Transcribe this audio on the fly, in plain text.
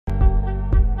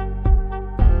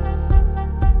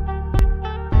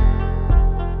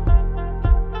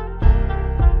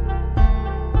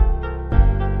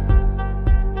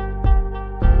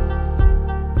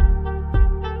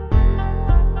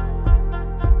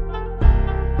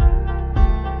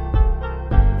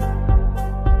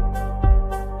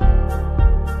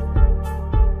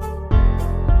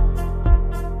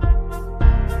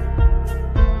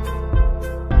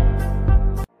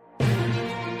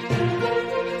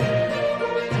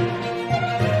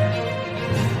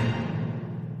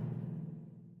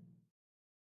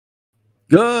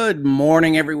Good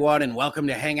morning, everyone, and welcome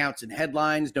to Hangouts and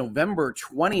Headlines, November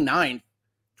 29th,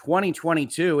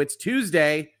 2022. It's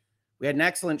Tuesday. We had an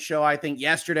excellent show, I think,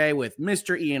 yesterday with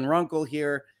Mr. Ian Runkle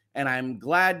here, and I'm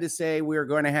glad to say we're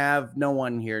going to have no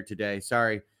one here today.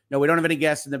 Sorry. No, we don't have any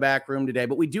guests in the back room today,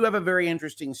 but we do have a very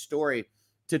interesting story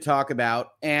to talk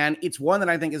about, and it's one that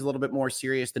I think is a little bit more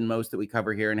serious than most that we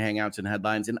cover here in Hangouts and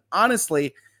Headlines. And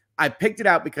honestly, I picked it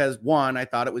out because, one, I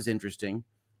thought it was interesting.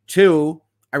 Two,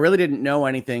 I really didn't know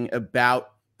anything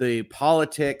about the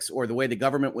politics or the way the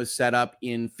government was set up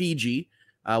in Fiji,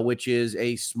 which is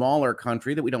a smaller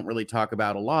country that we don't really talk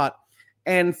about a lot.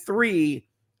 And three,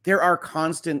 there are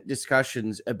constant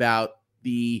discussions about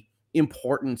the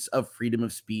importance of freedom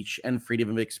of speech and freedom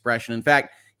of expression. In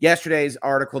fact, yesterday's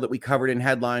article that we covered in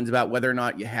Headlines about whether or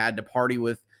not you had to party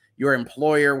with your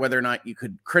employer, whether or not you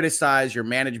could criticize your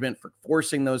management for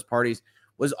forcing those parties,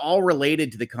 was all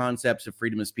related to the concepts of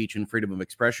freedom of speech and freedom of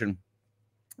expression.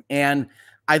 And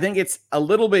I think it's a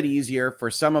little bit easier for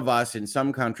some of us in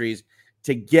some countries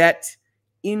to get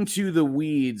into the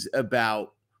weeds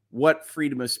about what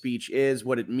freedom of speech is,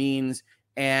 what it means,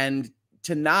 and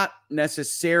to not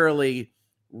necessarily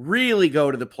really go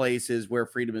to the places where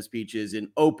freedom of speech is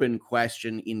an open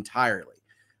question entirely.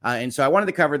 And so I wanted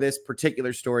to cover this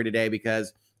particular story today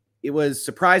because it was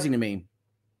surprising to me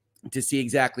to see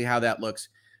exactly how that looks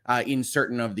in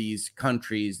certain of these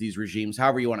countries, these regimes,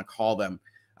 however you want to call them,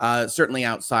 certainly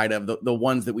outside of the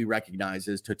ones that we recognize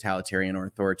as totalitarian or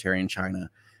authoritarian, China,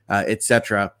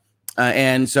 etc.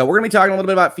 And so we're going to be talking a little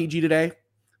bit about Fiji today.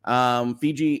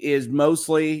 Fiji is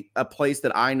mostly a place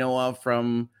that I know of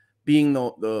from being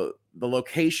the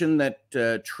location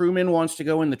that Truman wants to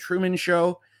go in the Truman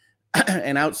Show.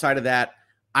 And outside of that,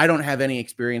 I don't have any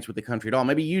experience with the country at all.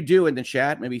 Maybe you do in the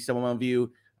chat. Maybe some of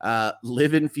you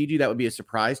live in Fiji. That would be a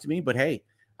surprise to me. But hey,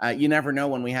 you never know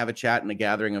when we have a chat and a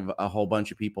gathering of a whole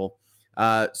bunch of people.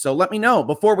 So let me know.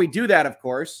 Before we do that, of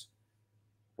course,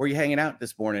 where are you hanging out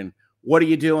this morning? What are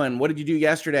you doing? What did you do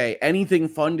yesterday? Anything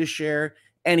fun to share?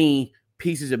 Any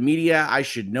pieces of media I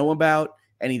should know about?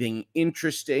 Anything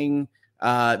interesting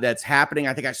that's happening?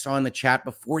 I think I saw in the chat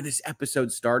before this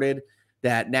episode started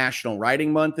that National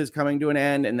Writing Month is coming to an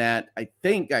end, and that I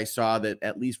think I saw that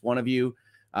at least one of you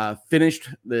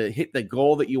hit the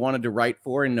goal that you wanted to write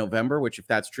for in November, which if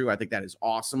that's true, I think that is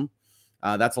awesome.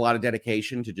 That's a lot of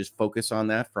dedication to just focus on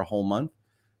that for a whole month.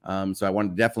 So I wanted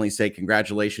to definitely say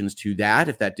congratulations to that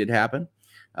if that did happen.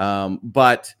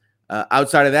 But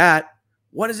outside of that,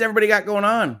 what has everybody got going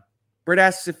on? Britt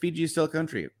asks if Fiji is still a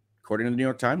country. According to the New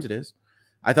York Times, it is.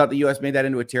 I thought the U.S. made that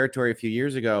into a territory a few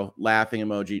years ago. Laughing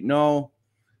emoji. No,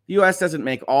 the U.S. doesn't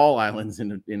make all islands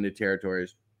into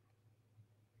territories.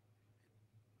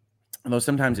 Although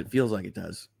sometimes it feels like it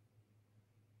does.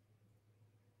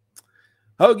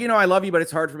 Oh, you know, I love you, but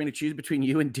it's hard for me to choose between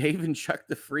you and Dave and Chuck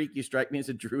the Freak. You strike me as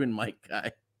a Drew and Mike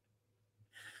guy.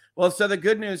 Well, so the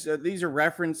good news, these are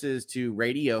references to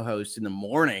radio hosts in the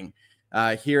morning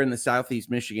here in the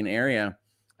Southeast Michigan area.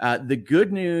 The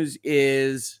good news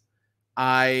is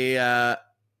I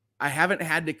haven't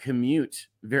had to commute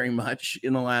very much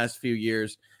in the last few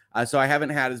years. So I haven't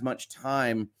had as much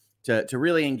time to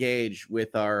really engage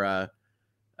with our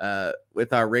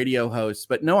radio hosts.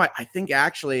 But no, I think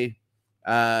actually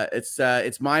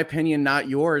it's my opinion, not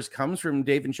yours, comes from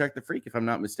Dave and Chuck the Freak, if I'm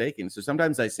not mistaken. So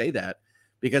sometimes I say that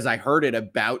because I heard it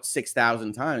about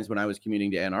 6,000 times when I was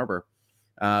commuting to Ann Arbor,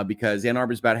 because Ann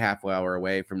Arbor is about a half hour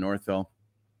away from Northville.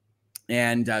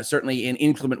 And certainly in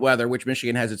inclement weather, which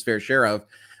Michigan has its fair share of,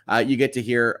 you get to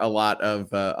hear a lot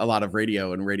of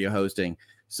radio and radio hosting.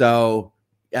 So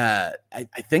I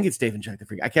think it's Dave and Chuck the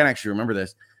Freak. I can't actually remember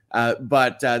this,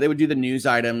 but they would do the news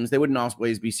items. They wouldn't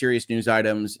always be serious news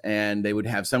items, and they would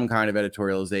have some kind of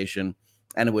editorialization,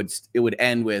 and it would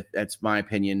end with, "That's my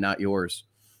opinion, not yours."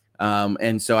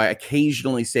 And so I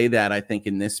occasionally say that, I think,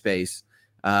 in this space.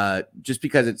 Just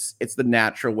because it's the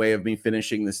natural way of me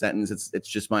finishing the sentence. It's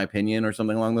just my opinion or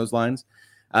something along those lines.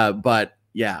 But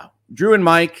yeah, Drew and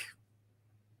Mike,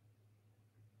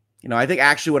 you know, I think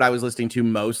actually what I was listening to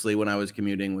mostly when I was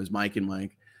commuting was Mike and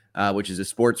Mike, which is a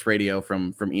sports radio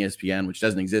from ESPN, which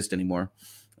doesn't exist anymore.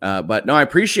 But no, I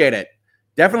appreciate it.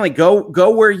 Definitely go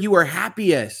where you are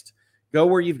happiest. Go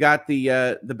where you've got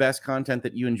the best content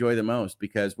that you enjoy the most,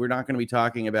 because we're not going to be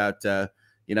talking about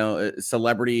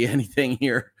celebrity, anything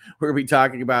here. We're going to be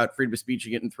talking about freedom of speech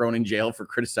and getting thrown in jail for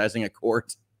criticizing a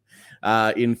court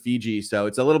in Fiji. So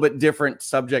it's a little bit different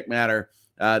subject matter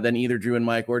than either Drew and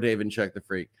Mike or Dave and Chuck the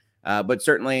Freak. But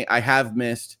certainly I have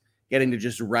missed getting to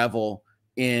just revel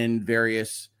in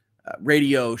various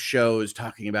radio shows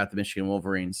talking about the Michigan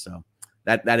Wolverines. So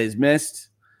that is missed.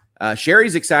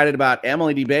 Sherry's excited about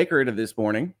Emily D. Baker this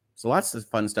morning. So lots of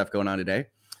fun stuff going on today.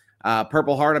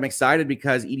 Purple Heart, I'm excited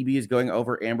because EDB is going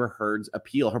over Amber Heard's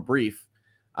appeal, her brief,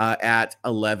 at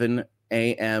 11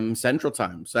 a.m. Central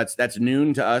Time. So that's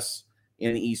noon to us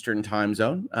in the Eastern Time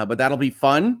Zone. But that'll be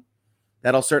fun.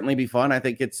 That'll certainly be fun. I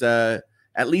think it's,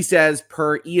 at least as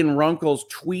per Ian Runkle's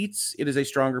tweets, it is a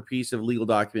stronger piece of legal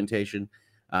documentation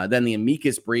than the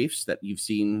amicus briefs that you've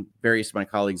seen various of my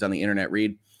colleagues on the internet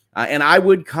read. And I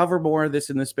would cover more of this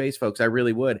in this space, folks. I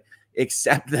really would,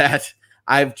 except that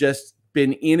I've just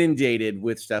been inundated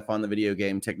with stuff on the video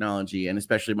game technology and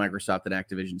especially Microsoft and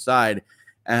Activision side.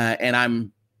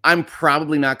 And I'm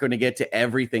probably not going to get to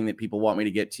everything that people want me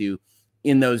to get to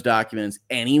in those documents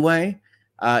anyway.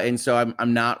 And so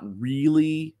I'm not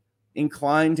really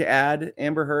inclined to add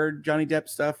Amber Heard, Johnny Depp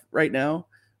stuff right now.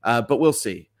 But we'll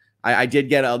see. I did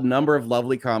get a number of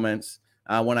lovely comments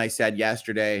when I said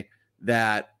yesterday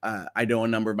that I know a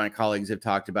number of my colleagues have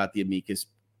talked about the amicus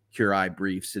curiae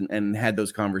briefs and had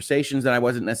those conversations, and I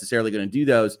wasn't necessarily going to do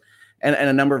those. And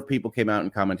a number of people came out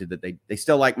and commented that they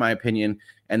still like my opinion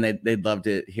and they'd love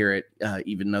to hear it,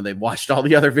 even though they've watched all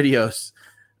the other videos.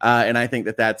 And I think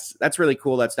that's really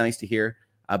cool. That's nice to hear.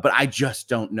 But I just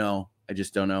don't know. I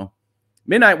just don't know.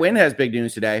 Midnight Wind has big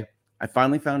news today. I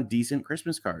finally found decent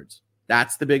Christmas cards.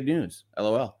 That's the big news.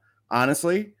 LOL.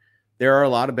 Honestly, there are a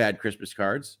lot of bad Christmas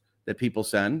cards that people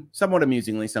send, somewhat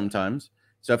amusingly sometimes.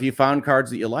 So if you found cards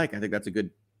that you like, I think that's a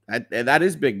good, that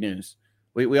is big news.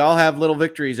 We all have little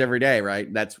victories every day,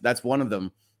 right? That's one of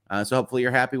them. So hopefully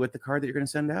you're happy with the card that you're going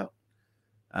to send out.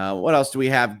 What else do we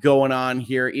have going on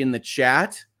here in the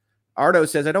chat? Ardo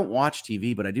says, I don't watch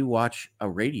TV, but I do watch a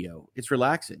radio. It's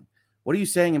relaxing. What are you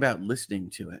saying about listening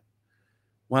to it?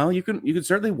 Well, you can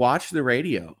certainly watch the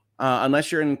radio,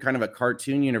 unless you're in kind of a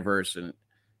cartoon universe and it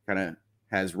kind of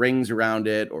has rings around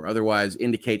it or otherwise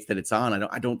indicates that it's on.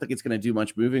 I don't think it's going to do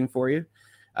much moving for you.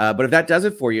 But if that does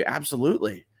it for you,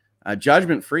 absolutely.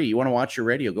 Judgment free. You want to watch your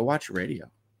radio, go watch your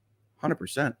radio.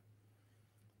 100%.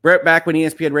 Brett, back when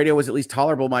ESPN radio was at least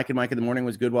tolerable, Mike and Mike in the Morning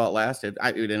was good while it lasted.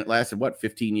 It lasted, what,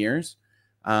 15 years?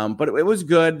 But it was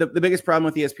good. The biggest problem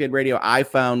with ESPN radio I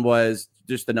found was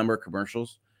just the number of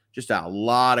commercials. Just a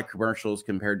lot of commercials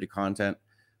compared to content.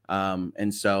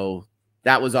 And so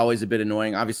that was always a bit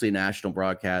annoying. Obviously, national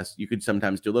broadcast, you could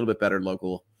sometimes do a little bit better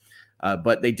local.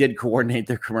 But they did coordinate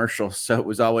their commercials. So it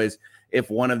was always, if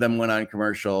one of them went on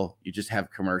commercial, you just have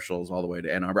commercials all the way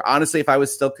to Ann Arbor. Honestly, if I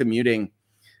was still commuting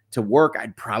to work,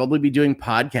 I'd probably be doing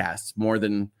podcasts more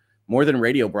than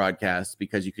radio broadcasts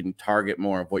because you can target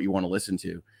more of what you want to listen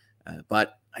to.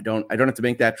 But I don't have to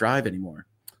make that drive anymore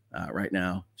right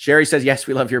now. Sherry says, yes,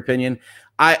 we love your opinion.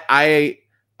 I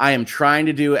am trying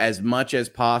to do as much as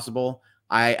possible.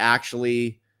 I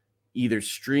actually either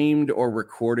streamed or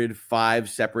recorded 5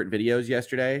 separate videos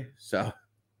yesterday. So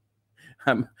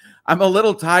I'm a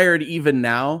little tired even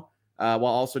now, while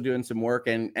also doing some work,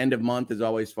 and end of month is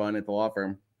always fun at the law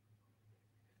firm.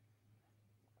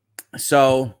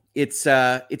 So it's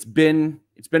been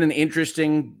an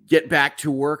interesting get back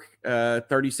to work,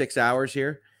 36 hours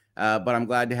here. But I'm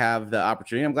glad to have the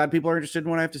opportunity. I'm glad people are interested in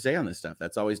what I have to say on this stuff.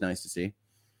 That's always nice to see.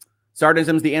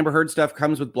 Sardisms, the Amber Heard stuff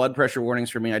comes with blood pressure warnings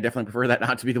for me. I definitely prefer that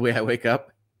not to be the way I wake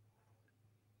up.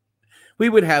 We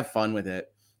would have fun with it.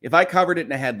 If I covered it in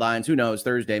the headlines, who knows,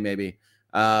 Thursday maybe.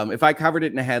 If I covered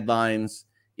it in the headlines,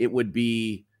 it would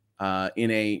be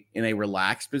in a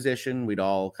relaxed position. We'd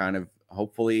all kind of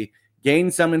hopefully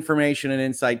gain some information and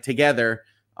insight together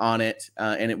on it,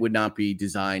 and it would not be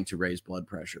designed to raise blood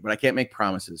pressure. But I can't make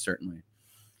promises, certainly.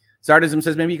 Sardism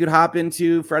says maybe you could hop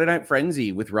into Friday Night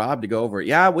Frenzy with Rob to go over it.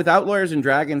 Yeah, without Lawyers and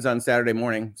Dragons on Saturday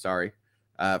morning. Sorry.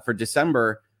 For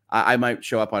December, I might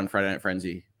show up on Friday Night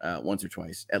Frenzy once or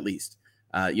twice at least.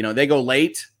 They go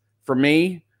late for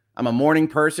me. I'm a morning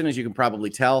person, as you can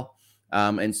probably tell.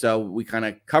 And so we kind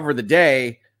of cover the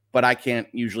day, but I can't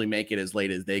usually make it as late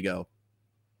as they go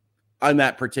on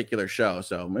that particular show.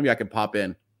 So maybe I could pop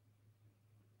in.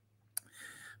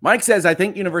 Mike says, I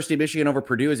think University of Michigan over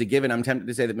Purdue is a given. I'm tempted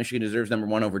to say that Michigan deserves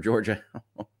 #1 over Georgia.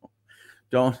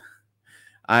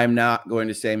 I'm not going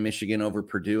to say Michigan over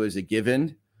Purdue is a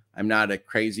given. I'm not a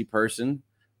crazy person.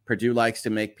 Purdue likes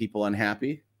to make people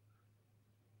unhappy.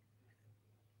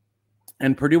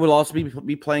 And Purdue will also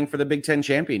be playing for the Big Ten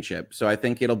championship. So I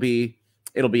think it'll be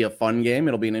a fun game.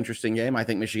 It'll be an interesting game. I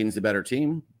think Michigan's the better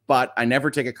team, but I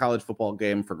never take a college football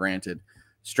game for granted.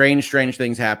 Strange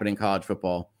things happen in college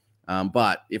football.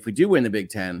 But if we do win the Big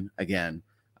Ten again,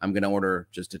 I'm going to order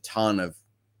just a ton of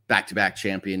back-to-back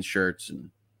champion shirts and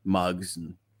mugs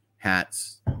and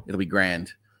hats. It'll be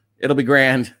grand. It'll be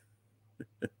grand.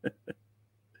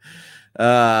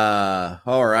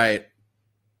 All right.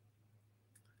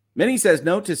 Minnie says,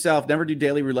 note to self, never do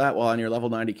daily roulette while on your level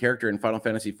 90 character in Final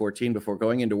Fantasy 14 before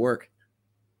going into work.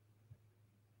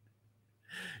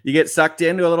 You get sucked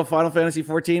into a little Final Fantasy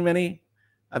 14, Minnie?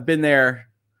 I've been there.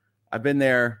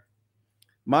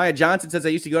 Maya Johnson says, I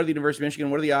used to go to the University of Michigan.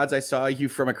 What are the odds I saw you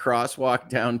from a crosswalk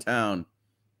downtown?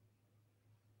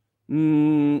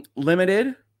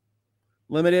 Limited.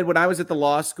 When I was at the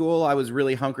law school, I was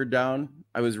really hunkered down.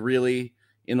 I was really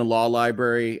in the law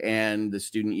library and the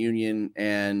student union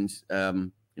and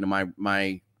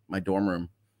my dorm room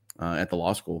at the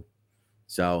law school.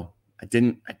 So I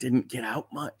didn't get out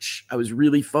much. I was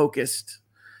really focused.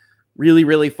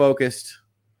 Really focused.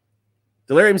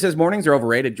 Delirium says mornings are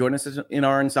overrated. Join us in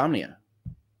our insomnia.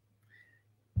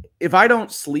 If I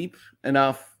don't sleep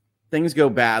enough, things go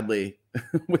badly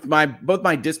with both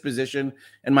my disposition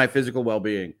and my physical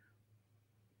well-being.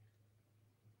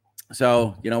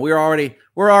 So, we're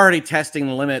already testing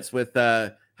the limits with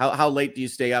how late do you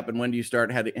stay up and when do you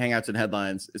start hangouts and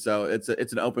headlines? So it's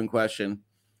an open question.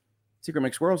 Secret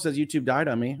McSquirrel says YouTube died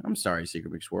on me. I'm sorry,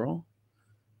 Secret McSquirrel.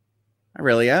 I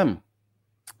really am.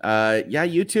 Yeah,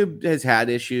 YouTube has had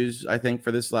issues, I think,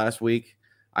 for this last week.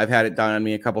 I've had it die on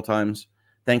me a couple times.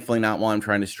 Thankfully, not while I'm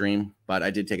trying to stream, but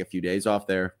I did take a few days off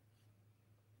there.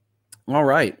 All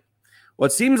right. Well,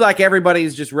 it seems like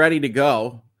everybody's just ready to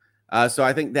go. So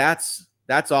I think that's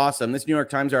awesome. This New York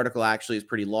Times article actually is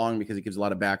pretty long because it gives a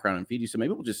lot of background on Fiji. So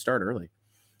maybe we'll just start early.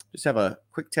 Just have a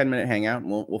quick 10-minute hangout,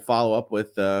 and we'll follow up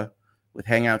with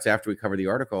hangouts after we cover the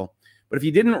article. But if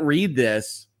you didn't read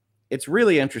this, it's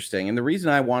really interesting. And the reason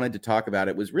I wanted to talk about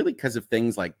it was really because of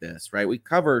things like this, right? We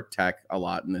cover tech a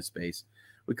lot in this space.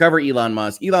 We cover Elon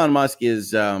Musk. Elon Musk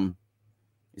is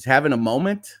having a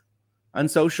moment on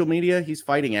social media. He's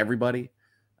fighting everybody.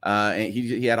 And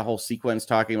he had a whole sequence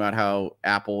talking about how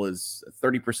Apple is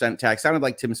 30% tax. Sounded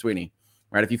like Tim Sweeney,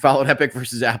 right? If you followed Epic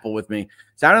versus Apple with me,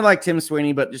 sounded like Tim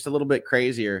Sweeney, but just a little bit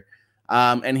crazier.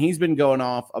 And he's been going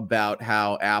off about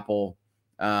how Apple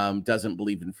doesn't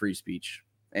believe in free speech,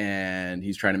 and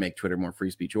he's trying to make Twitter more free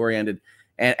speech oriented.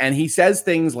 And he says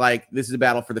things like, this is a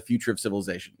battle for the future of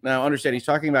civilization. Now, understand, he's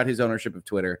talking about his ownership of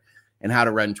Twitter and how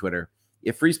to run Twitter.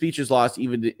 If free speech is lost,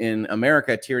 even in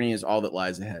America, tyranny is all that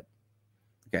lies ahead.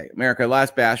 Okay, America,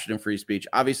 last bastion of free speech,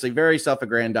 obviously very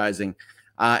self-aggrandizing.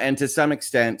 And to some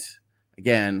extent,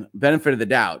 again, benefit of the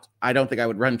doubt, I don't think I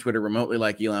would run Twitter remotely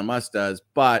like Elon Musk does,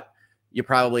 but you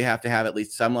probably have to have at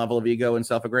least some level of ego and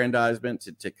self-aggrandizement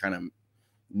to kind of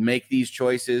make these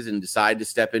choices and decide to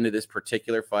step into this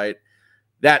particular fight.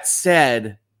 That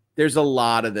said, there's a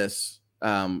lot of this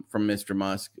from Mr.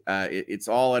 Musk. It's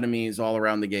all enemies all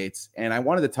around the gates. And I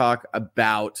wanted to talk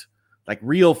about like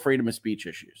real freedom of speech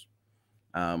issues.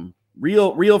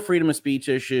 Real freedom of speech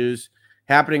issues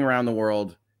happening around the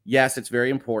world. Yes, it's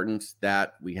very important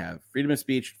that we have freedom of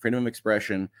speech, freedom of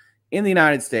expression in the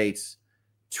United States.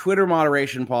 Twitter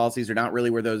moderation policies are not really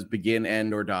where those begin,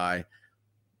 end, or die.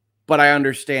 But I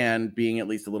understand being at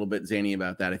least a little bit zany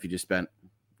about that if you just spent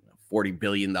 $40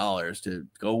 billion to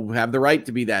go have the right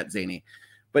to be that zany.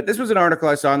 But this was an article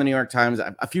I saw in the New York Times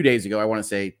a few days ago. I want to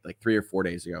say like 3 or 4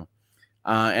 days ago.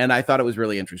 And I thought it was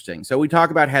really interesting. So we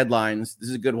talk about headlines. This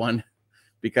is a good one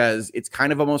because it's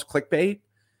kind of almost clickbait.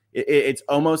 It's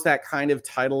almost that kind of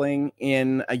titling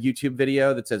in a YouTube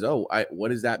video that says, oh,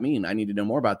 what does that mean? I need to know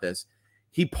more about this.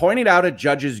 He pointed out a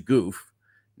judge's goof.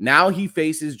 Now he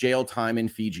faces jail time in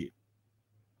Fiji.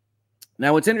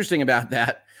 Now, what's interesting about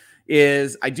that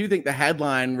is I do think the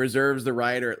headline reserves the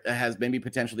right, or has maybe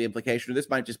potentially implication, or this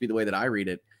might just be the way that I read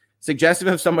it, suggestive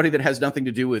of somebody that has nothing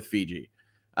to do with Fiji.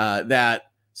 That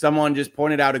someone just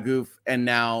pointed out a goof and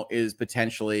now is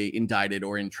potentially indicted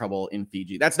or in trouble in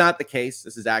Fiji. That's not the case.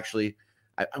 This is actually,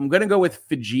 I'm going to go with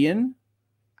Fijian,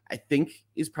 I think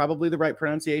is probably the right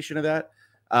pronunciation of that.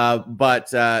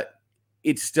 But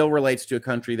it still relates to a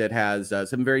country that has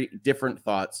some very different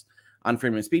thoughts on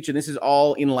freedom of speech. And this is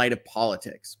all in light of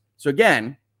politics. So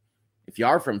again, if you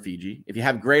are from Fiji, if you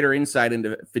have greater insight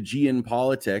into Fijian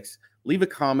politics, leave a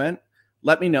comment.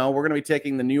 Let me know. We're going to be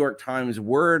taking the New York Times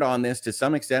word on this to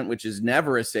some extent, which is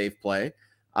never a safe play,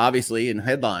 obviously, in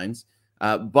headlines.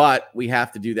 But we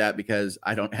have to do that because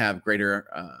I don't have greater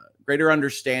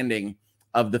understanding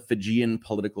of the Fijian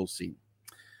political scene.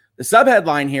 The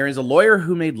subheadline here is a lawyer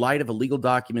who made light of a legal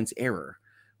document's error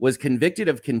was convicted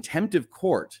of contempt of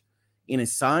court in a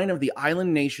sign of the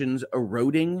island nation's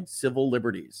eroding civil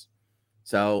liberties.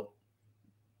 So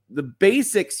the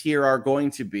basics here are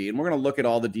going to be, and we're going to look at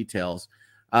all the details,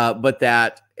 but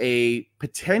that a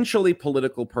potentially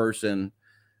political person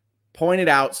pointed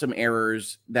out some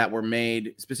errors that were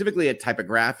made, specifically a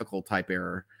typographical type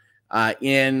error,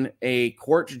 in a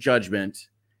court judgment,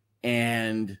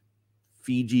 and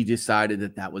Fiji decided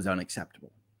that that was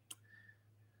unacceptable.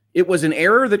 It was an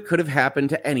error that could have happened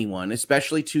to anyone,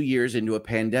 especially 2 years into a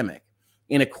pandemic.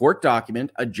 In a court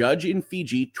document, a judge in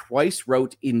Fiji twice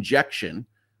wrote injection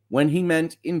when he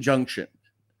meant injunction.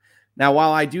 Now,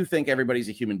 while I do think everybody's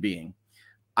a human being,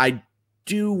 I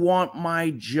do want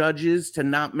my judges to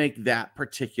not make that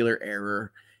particular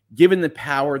error. Given the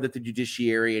power that the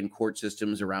judiciary and court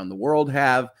systems around the world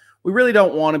have, we really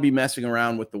don't want to be messing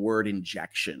around with the word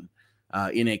injection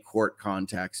in a court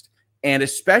context. And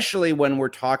especially when we're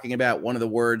talking about one of the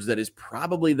words that is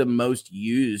probably the most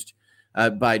used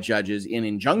by judges in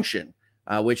injunction,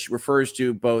 which refers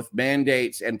to both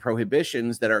mandates and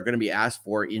prohibitions that are going to be asked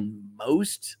for in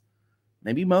most,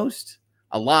 maybe most,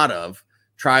 a lot of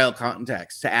trial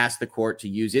contexts to ask the court to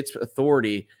use its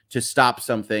authority to stop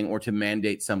something or to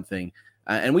mandate something.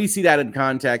 And we see that in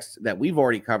context that we've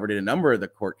already covered in a number of the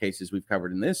court cases we've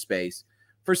covered in this space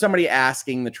for somebody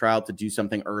asking the trial to do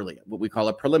something early, what we call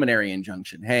a preliminary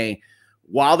injunction. Hey,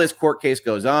 while this court case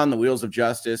goes on, the wheels of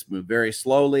justice move very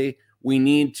slowly. We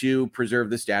need to preserve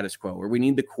the status quo, or we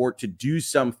need the court to do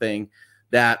something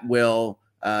that will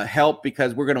help,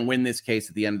 because we're going to win this case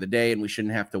at the end of the day, and we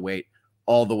shouldn't have to wait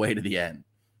all the way to the end.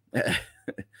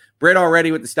 Britt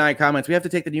already with the snide comments. We have to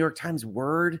take the New York Times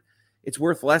word. It's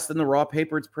worth less than the raw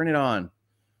paper it's printed on.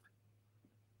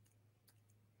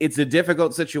 It's a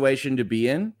difficult situation to be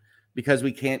in because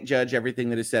we can't judge everything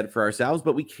that is said for ourselves,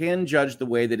 but we can judge the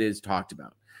way that it is talked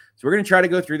about. So we're going to try to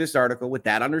go through this article with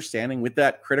that understanding, with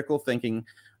that critical thinking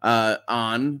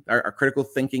on our critical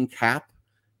thinking cap,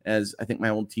 as I think my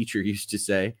old teacher used to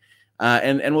say,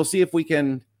 and we'll see if we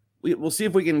can. We'll see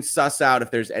if we can suss out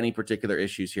if there's any particular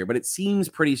issues here, but it seems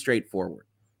pretty straightforward.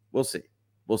 We'll see.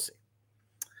 We'll see.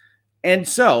 And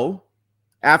so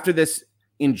after this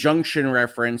injunction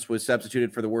reference was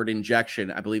substituted for the word injection,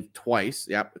 I believe twice,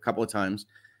 a couple of times,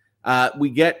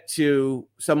 we get to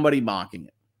somebody mocking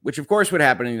it, which of course would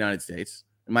happen in the United States.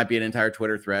 It might be an entire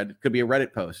Twitter thread. It could be a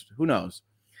Reddit post. Who knows?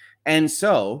 And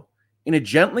so in a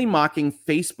gently mocking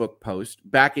Facebook post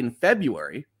back in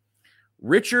February,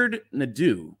 Richard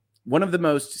Nadeau, one of the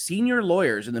most senior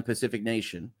lawyers in the Pacific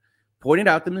Nation, pointed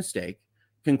out the mistake,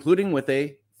 concluding with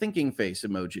a thinking face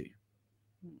emoji.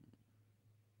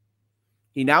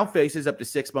 He now faces up to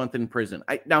 6 months in prison.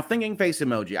 Now, thinking face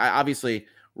emoji, I obviously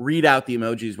read out the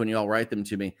emojis when you all write them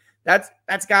to me. That's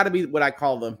got to be what I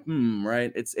call the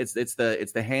right? It's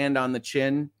the hand on the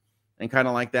chin and kind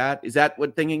of like that. Is that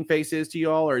what thinking face is to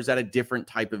you all, or is that a different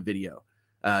type of video,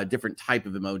 different type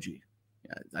of emoji?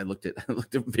 I looked at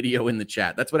video in the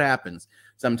chat. That's what happens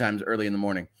sometimes early in the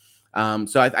morning.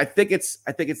 So I think it's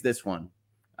this one,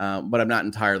 but I'm not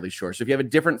entirely sure. So if you have a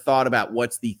different thought about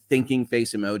what's the thinking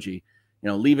face emoji,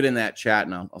 leave it in that chat,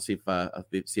 and I'll see if I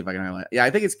can highlight. Yeah,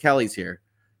 I think it's Kelly's here.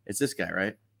 It's this guy,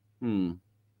 right?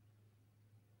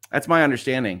 That's my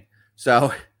understanding.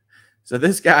 So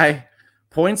this guy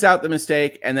points out the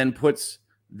mistake and then puts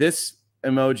this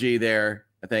emoji there.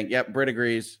 I think, yep, Britt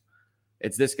agrees.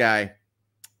 It's this guy.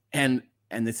 And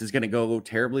this is going to go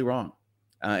terribly wrong.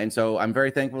 And so I'm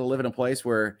very thankful to live in a place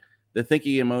where the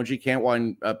thinking emoji can't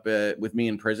wind up with me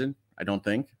in prison. I don't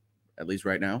think, at least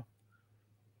right now.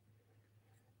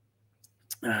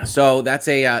 So that's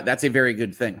a very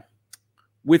good thing.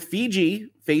 With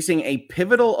Fiji facing a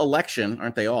pivotal election,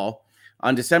 aren't they all,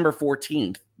 on December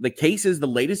 14th, the case is the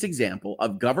latest example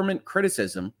of government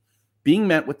criticism being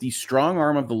met with the strong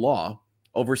arm of the law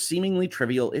over seemingly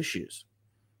trivial issues.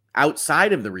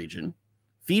 Outside of the region,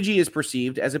 Fiji is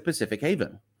perceived as a Pacific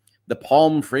haven, the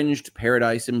palm-fringed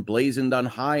paradise emblazoned on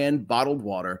high-end bottled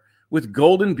water with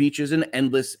golden beaches and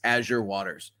endless azure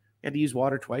waters. You had to use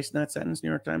water twice in that sentence, New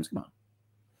York Times? Come on.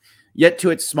 Yet to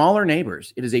its smaller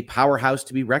neighbors, it is a powerhouse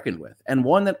to be reckoned with, and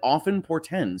one that often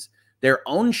portends their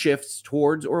own shifts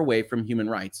towards or away from human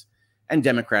rights and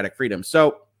democratic freedom.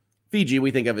 So Fiji,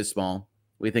 we think of as small.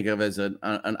 We think of as an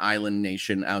island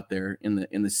nation out there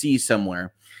in the sea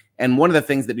somewhere. And one of the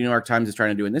things that the New York Times is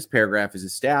trying to do in this paragraph is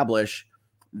establish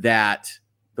that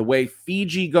the way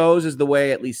Fiji goes is the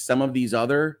way at least some of these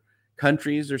other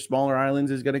countries or smaller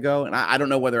islands is going to go. And I don't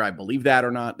know whether I believe that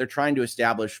or not. They're trying to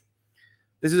establish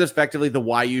this is effectively the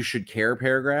why you should care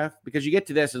paragraph, because you get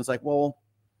to this and it's like, well,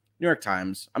 New York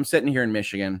Times, I'm sitting here in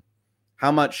Michigan.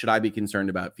 How much should I be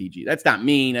concerned about Fiji? That's not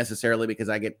me necessarily, because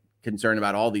I get concerned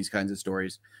about all these kinds of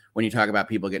stories when you talk about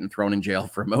people getting thrown in jail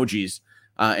for emojis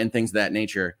and things of that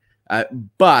nature.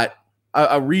 But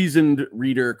a reasoned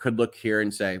reader could look here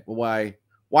and say, well,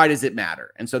 why does it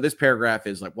matter? And so this paragraph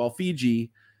is like, well,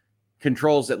 Fiji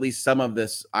controls at least some of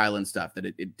this island stuff, that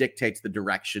it dictates the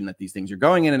direction that these things are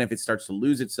going in. And if it starts to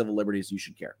lose its civil liberties, you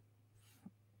should care.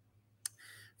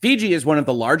 Fiji is one of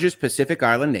the largest Pacific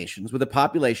Island nations with a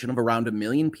population of around 1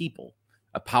 million people,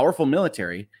 a powerful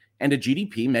military, and a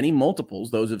GDP many multiples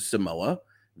those of Samoa,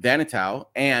 Vanuatu,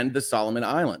 and the Solomon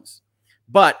Islands.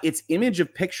 But its image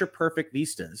of picture-perfect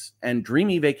vistas and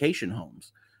dreamy vacation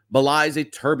homes belies a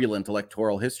turbulent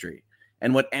electoral history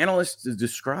and what analysts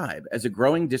describe as a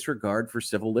growing disregard for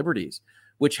civil liberties,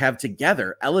 which have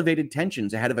together elevated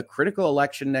tensions ahead of a critical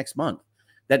election next month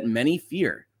that many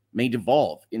fear may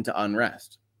devolve into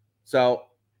unrest. So,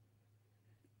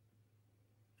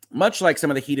 much like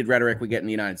some of the heated rhetoric we get in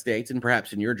the United States, and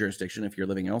perhaps in your jurisdiction if you're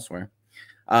living elsewhere,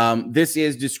 this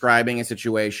is describing a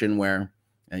situation where,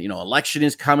 election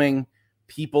is coming.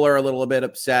 People are a little bit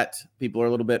upset. People are a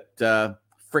little bit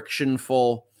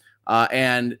frictionful.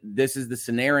 And this is the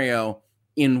scenario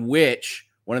in which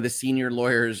one of the senior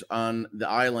lawyers on the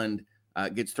island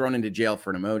gets thrown into jail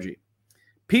for an emoji.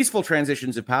 Peaceful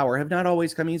transitions of power have not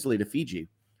always come easily to Fiji,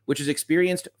 which has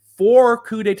experienced 4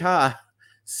 coups d'etat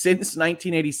since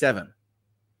 1987.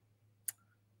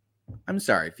 I'm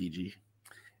sorry, Fiji.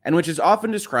 And which is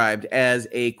often described as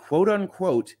a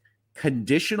quote-unquote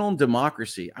conditional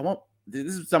democracy.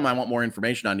 This is something I want more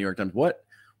information on, New York Times.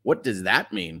 What does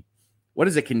that mean? What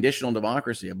is a conditional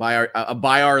democracy? A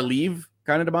by our leave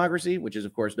kind of democracy, which is,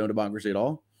 of course, no democracy at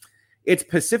all. Its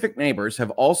Pacific neighbors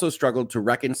have also struggled to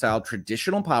reconcile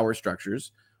traditional power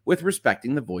structures with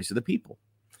respecting the voice of the people.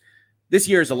 This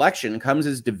year's election comes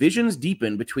as divisions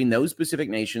deepen between those Pacific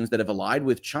nations that have allied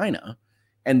with China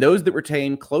and those that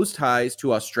retain close ties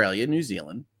to Australia, New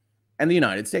Zealand, and the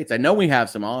United States. I know we have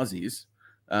some Aussies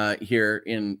here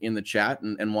in the chat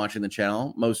and watching the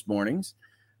channel most mornings,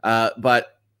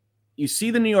 but you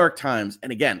see the New York Times,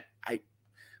 and again,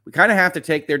 we kind of have to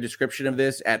take their description of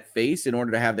this at face in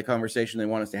order to have the conversation they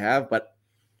want us to have, but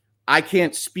I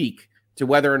can't speak to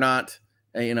whether or not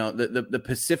the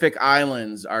Pacific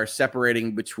Islands are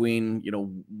separating between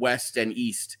west and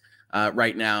east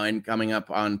right now and coming up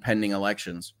on pending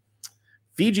elections.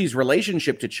 Fiji's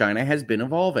relationship to China has been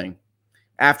evolving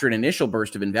after an initial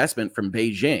burst of investment from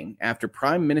Beijing after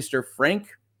Prime Minister Frank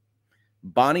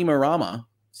Bainimarama,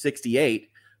 68,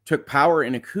 took power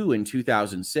in a coup in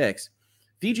 2006.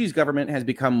 Fiji's government has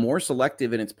become more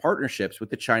selective in its partnerships with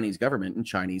the Chinese government and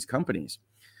Chinese companies.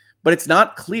 But it's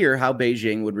not clear how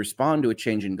Beijing would respond to a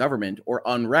change in government or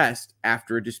unrest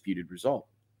after a disputed result.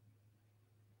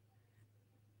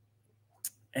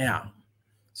 Yeah.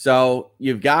 So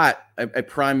you've got a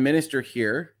prime minister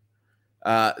here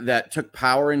that took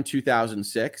power in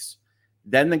 2006.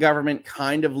 Then the government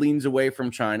kind of leans away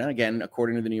from China, again,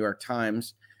 according to the New York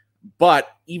Times. But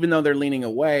even though they're leaning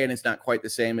away, and it's not quite the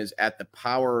same as at the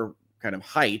power kind of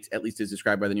height, at least as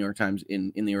described by the New York Times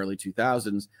in the early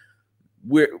 2000s,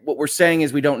 what we're saying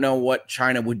is we don't know what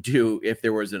China would do if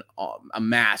there was a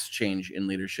mass change in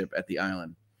leadership at the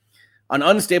island. An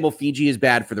unstable Fiji is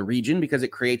bad for the region because it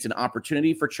creates an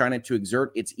opportunity for China to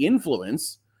exert its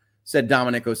influence, said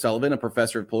Dominic O'Sullivan, a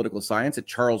professor of political science at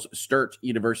Charles Sturt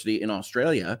University in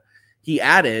Australia. He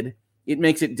added, it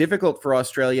makes it difficult for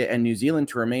Australia and New Zealand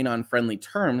to remain on friendly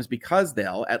terms because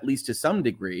they'll, at least to some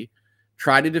degree,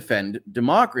 try to defend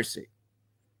democracy.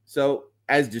 So,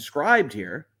 as described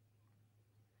here,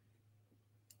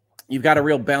 you've got a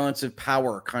real balance of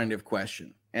power kind of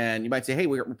question. And you might say, hey,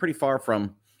 we're pretty far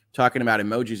from talking about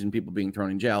emojis and people being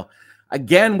thrown in jail.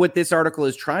 Again, what this article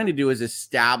is trying to do is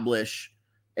establish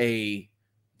a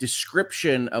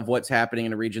description of what's happening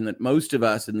in a region that most of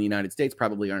us in the United States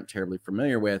probably aren't terribly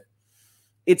familiar with.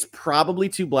 It's probably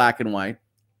too black and white.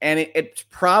 And it's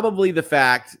probably the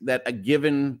fact that a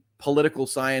given political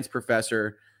science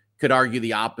professor could argue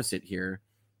the opposite here,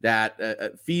 that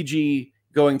Fiji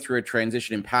going through a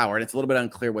transition in power, and it's a little bit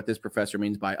unclear what this professor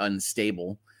means by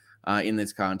unstable in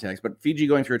this context, but Fiji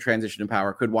going through a transition in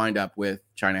power could wind up with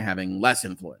China having less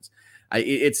influence.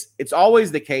 It's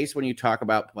always the case when you talk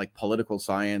about like political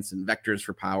science and vectors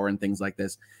for power and things like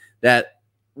this, that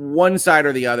one side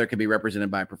or the other can be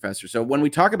represented by a professor. So when we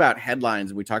talk about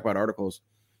headlines and we talk about articles,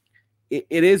 it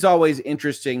is always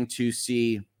interesting to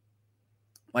see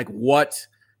like what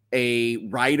a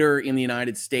writer in the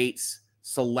United States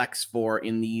selects for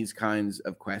in these kinds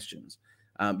of questions.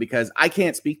 Because I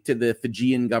can't speak to the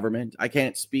Fijian government. I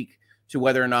can't speak to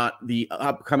whether or not the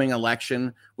upcoming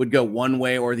election would go one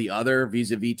way or the other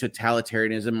vis-a-vis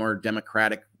totalitarianism or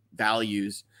democratic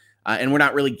values. And we're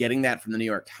not really getting that from the New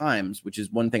York Times, which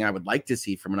is one thing I would like to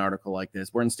see from an article like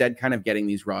this. We're instead kind of getting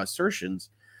these raw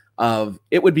assertions of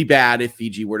it would be bad if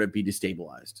Fiji were to be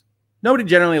destabilized. Nobody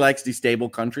generally likes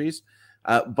destable countries,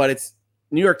 but it's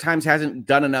New York Times hasn't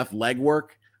done enough legwork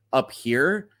up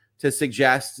here to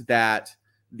suggest that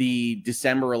the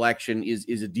December election is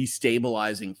a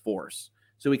destabilizing force.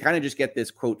 So we kind of just get this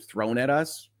quote thrown at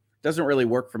us. Doesn't really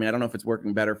work for me. I don't know if it's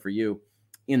working better for you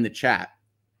in the chat.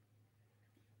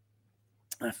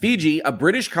 Fiji, a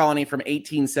British colony from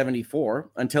 1874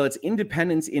 until its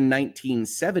independence in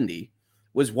 1970,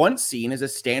 was once seen as a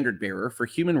standard bearer for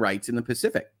human rights in the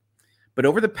Pacific. But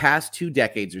over the past 2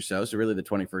 decades or so really the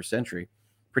 21st century,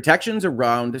 protections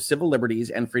around civil liberties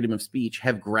and freedom of speech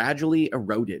have gradually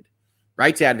eroded.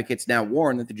 Rights advocates now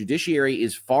warn that the judiciary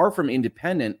is far from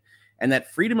independent and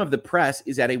that freedom of the press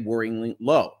is at a worryingly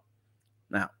low.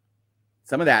 Now,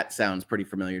 some of that sounds pretty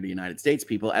familiar to United States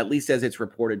people, at least as it's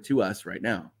reported to us right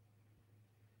now.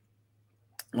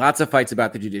 Lots of fights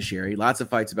about the judiciary, lots of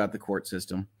fights about the court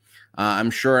system.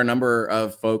 I'm sure a number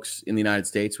of folks in the United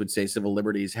States would say civil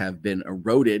liberties have been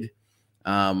eroded.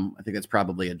 I think that's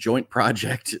probably a joint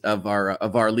project of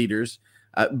our leaders.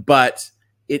 But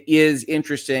it is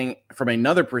interesting from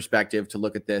another perspective to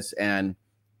look at this. And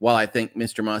while I think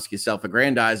Mr. Musk is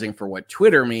self-aggrandizing for what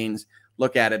Twitter means,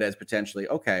 look at it as potentially,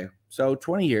 okay, so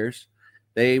 20 years,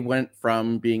 they went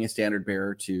from being a standard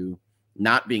bearer to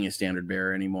not being a standard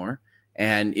bearer anymore.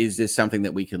 And is this something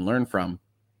that we can learn from?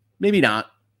 Maybe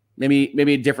not. Maybe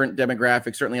a different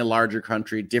demographic, certainly a larger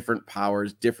country, different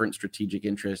powers, different strategic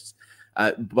interests.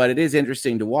 But it is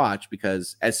interesting to watch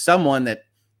because as someone that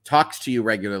talks to you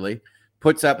regularly,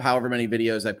 puts up however many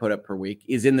videos I put up per week,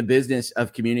 is in the business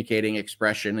of communicating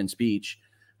expression and speech,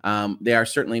 they are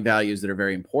certainly values that are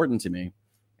very important to me.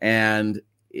 And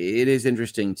it is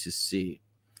interesting to see.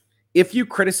 If you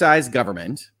criticize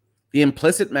government, the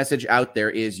implicit message out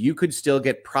there is you could still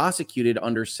get prosecuted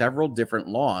under several different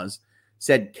laws,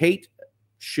 said Kate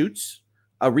Schutz,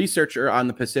 a researcher on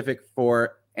the Pacific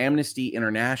for Amnesty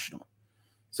International.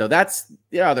 So that's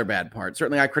the other bad part.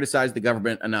 Certainly I criticize the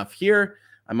government enough here.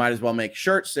 I might as well make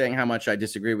shirts saying how much I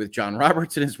disagree with John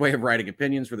Roberts and his way of writing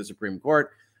opinions for the Supreme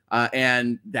Court.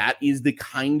 And that is the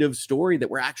kind of story that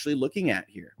we're actually looking at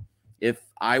here. If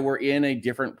I were in a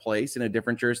different place, in a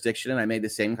different jurisdiction, and I made the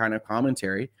same kind of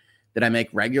commentary that I make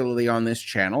regularly on this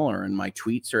channel or in my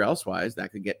tweets or elsewise,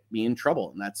 that could get me in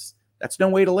trouble. And that's no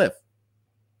way to live.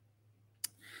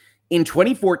 In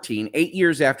 2014, 8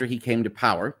 years after he came to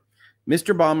power,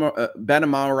 Mr.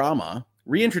 Bainimarama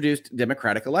reintroduced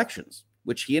democratic elections,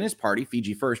 which he and his party,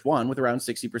 Fiji First, won with around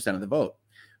 60% of the vote.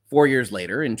 4 years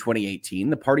later, in 2018,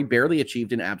 the party barely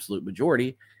achieved an absolute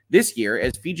majority. This year,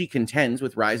 as Fiji contends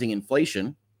with rising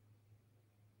inflation,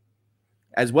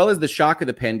 as well as the shock of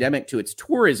the pandemic to its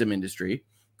tourism industry,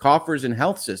 coffers, and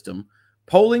health system,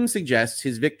 polling suggests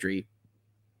his victory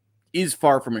is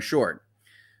far from assured.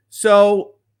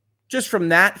 So just from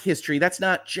that history, that's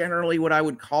not generally what I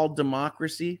would call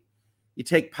democracy. You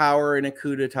take power in a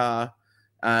coup d'etat,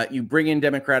 you bring in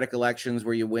democratic elections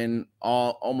where you win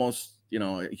almost,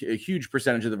 a huge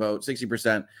percentage of the vote,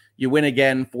 60%. You win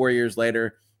again 4 years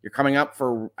later. You're coming up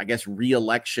for, I guess,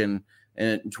 re-election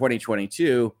in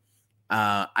 2022.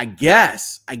 I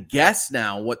guess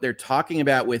now what they're talking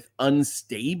about with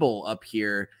unstable up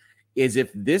here is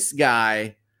if this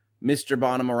guy, Mr.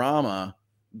 Bainimarama,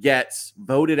 gets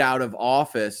voted out of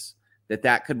office,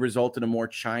 that could result in a more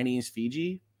Chinese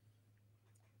Fiji,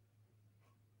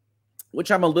 which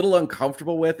I'm a little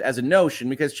uncomfortable with as a notion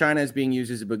because China is being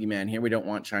used as a boogeyman here. We don't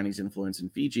want Chinese influence in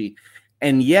Fiji.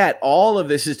 And yet all of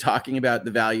this is talking about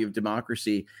the value of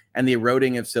democracy and the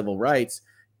eroding of civil rights.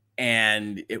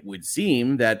 And it would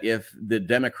seem that if the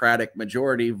Democratic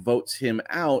majority votes him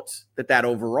out, that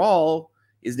overall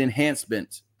is an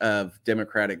enhancement of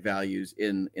democratic values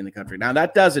in the country. Now,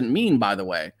 that doesn't mean, by the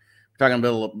way, we're talking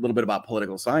a little bit about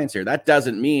political science here. That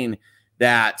doesn't mean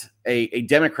that a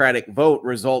democratic vote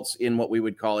results in what we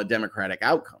would call a democratic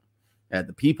outcome.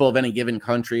 The people of any given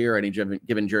country or any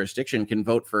given jurisdiction can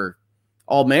vote for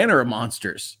all manner of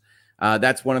monsters.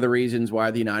 That's one of the reasons why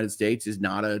the United States is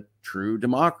not a true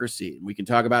democracy. We can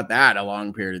talk about that a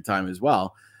long period of time as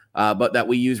well, but that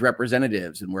we use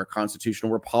representatives and we're a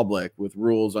constitutional republic with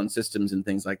rules on systems and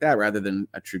things like that rather than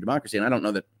a true democracy. And I don't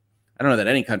know that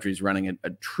any country is running a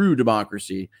true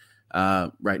democracy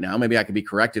right now. Maybe I could be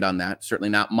corrected on that. Certainly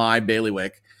not my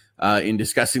bailiwick in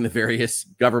discussing the various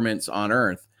governments on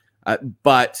earth.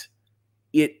 But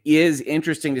it is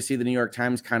interesting to see the New York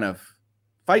Times kind of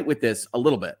fight with this a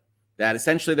little bit, that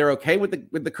essentially they're okay with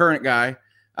the current guy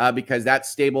because that's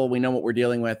stable. We know what we're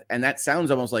dealing with. And that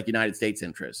sounds almost like United States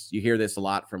interests. You hear this a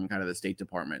lot from kind of the State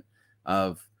Department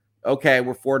of, okay,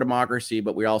 we're for democracy,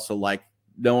 but we also like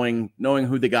knowing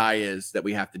who the guy is that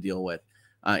we have to deal with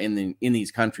in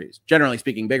these countries. Generally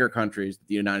speaking, bigger countries that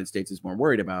the United States is more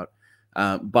worried about.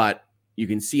 But you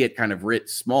can see it kind of writ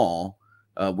small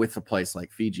with a place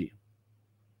like Fiji.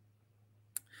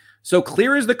 So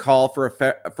clear is the call for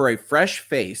a fresh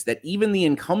face that even the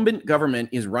incumbent government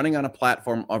is running on a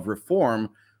platform of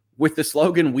reform with the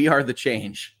slogan, "We are the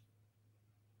change."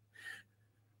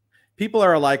 People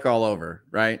are alike all over,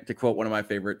 right? To quote one of my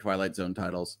favorite Twilight Zone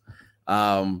titles.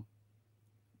 At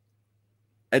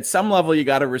some level, you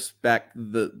got to respect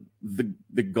the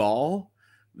gall,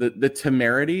 the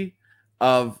temerity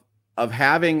of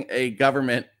having a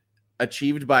government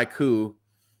achieved by coup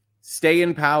stay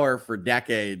in power for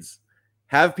decades,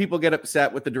 have people get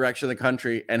upset with the direction of the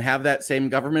country, and have that same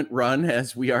government run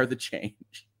as "We are the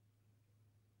change."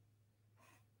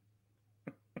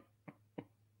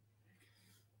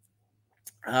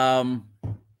 I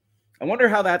wonder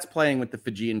how that's playing with the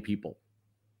Fijian people.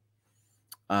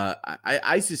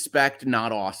 I suspect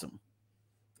not awesome,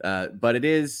 but it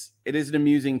is an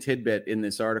amusing tidbit in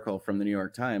this article from the New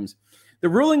York Times. The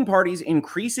ruling party's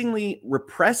increasingly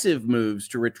repressive moves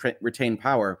to retain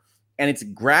power and its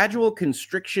gradual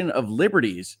constriction of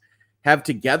liberties have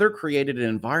together created an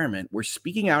environment where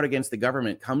speaking out against the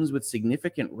government comes with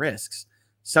significant risks,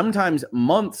 sometimes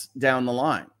months down the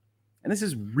line. And this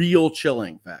is real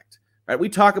chilling effect, right? We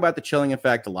talk about the chilling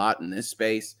effect a lot in this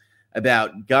space,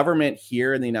 about government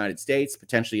here in the United States,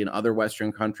 potentially in other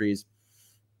Western countries,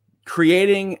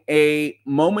 creating a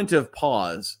moment of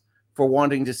pause for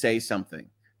wanting to say something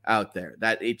out there,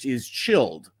 that it is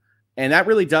chilled. And that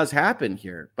really does happen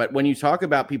here. But when you talk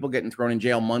about people getting thrown in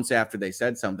jail months after they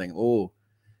said something, oh,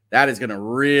 that is going to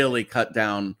really cut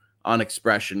down on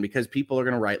expression, because people are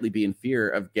going to rightly be in fear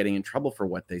of getting in trouble for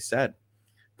what they said.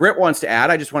 Britt wants to add,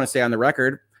 I just want to say on the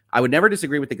record, I would never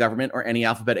disagree with the government or any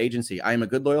alphabet agency. I am a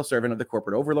good, loyal servant of the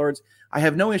corporate overlords. I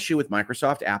have no issue with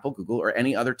Microsoft, Apple, Google, or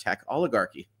any other tech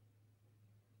oligarchy.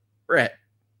 Britt,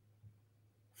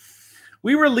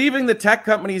 we were leaving the tech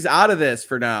companies out of this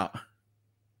for now.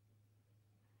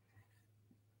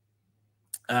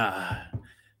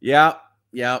 Yeah.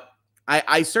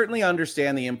 I certainly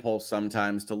understand the impulse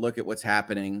sometimes to look at what's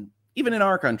happening, even in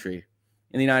our country,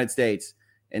 in the United States,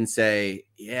 and say,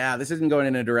 yeah, this isn't going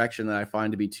in a direction that I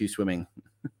find to be too swimming.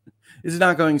 This is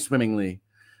not going swimmingly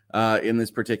in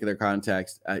this particular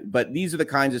context. But these are the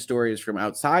kinds of stories from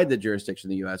outside the jurisdiction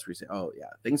of the U.S. where you say, oh, yeah,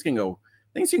 things can go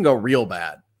real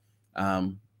bad.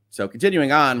 So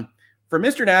continuing on, for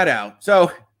Mr. Nadeau.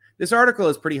 So this article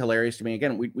is pretty hilarious to me.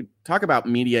 Again, we talk about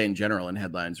media in general in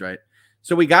headlines, right?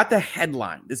 So we got the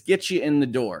headline. This gets you in the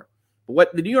door. But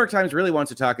what the New York Times really wants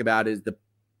to talk about is the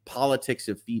politics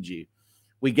of Fiji.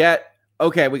 We got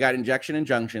injection,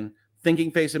 injunction, thinking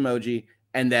face emoji,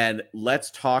 and then let's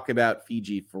talk about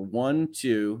Fiji for 1,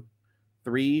 2,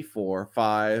 3, 4,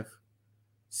 5,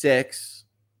 6,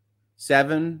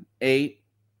 7, 8,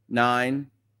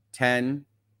 9, 10,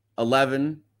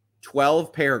 11,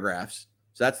 12 paragraphs.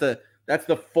 So that's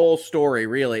the full story,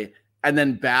 really. And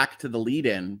then back to the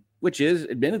lead-in, which is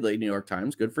admittedly New York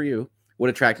Times, good for you, what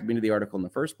attracted me to the article in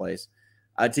the first place,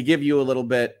 to give you a little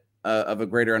bit of a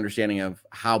greater understanding of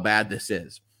how bad this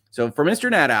is. So for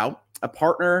Mr. Nadeau, a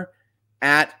partner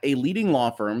at a leading law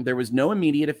firm, there was no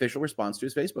immediate official response to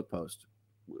his Facebook post,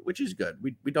 which is good.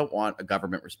 We don't want a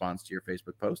government response to your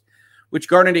Facebook post, which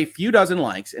garnered a few dozen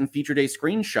likes and featured a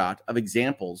screenshot of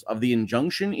examples of the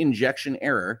injunction injection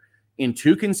error in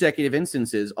 2 consecutive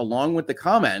instances, along with the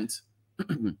comment,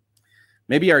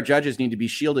 maybe our judges need to be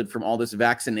shielded from all this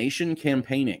vaccination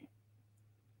campaigning.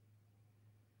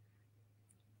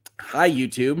 Hi,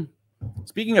 YouTube.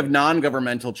 Speaking of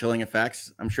non-governmental chilling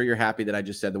effects, I'm sure you're happy that I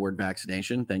just said the word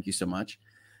vaccination. Thank you so much.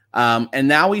 And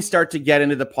now we start to get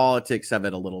into the politics of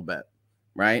it a little bit,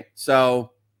 right?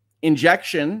 So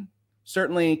injection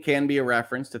certainly can be a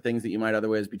reference to things that you might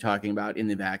otherwise be talking about in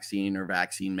the vaccine or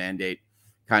vaccine mandate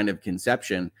kind of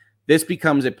conception. This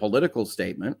becomes a political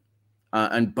statement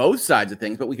on both sides of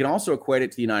things, but we can also equate it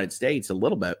to the United States a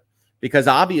little bit, because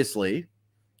obviously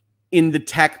in the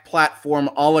tech platform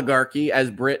oligarchy,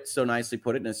 as Britt so nicely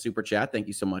put it in a super chat, thank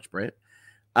you so much, Britt,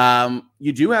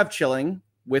 you do have chilling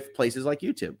with places like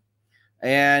YouTube.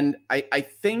 And I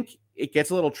think it gets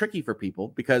a little tricky for people,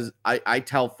 because I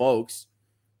tell folks,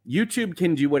 YouTube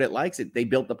can do what it likes. They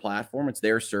built the platform. It's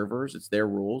their servers. It's their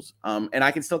rules. And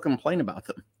I can still complain about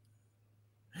them.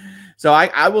 So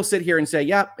I will sit here and say,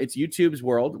 yeah, it's YouTube's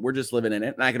world. We're just living in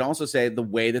it. And I can also say the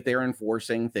way that they're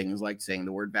enforcing things like saying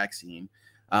the word vaccine,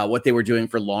 what they were doing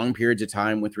for long periods of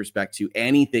time with respect to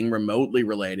anything remotely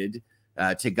related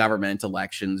to government,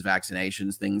 elections,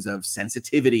 vaccinations, things of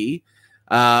sensitivity,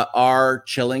 are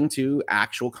chilling to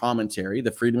actual commentary,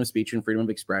 the freedom of speech and freedom of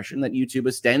expression that YouTube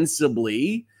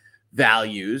ostensibly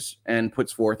values and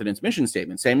puts forth in its mission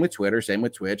statement. Same with Twitter, same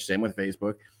with Twitch, same with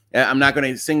Facebook. I'm not going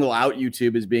to single out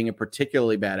YouTube as being a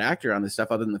particularly bad actor on this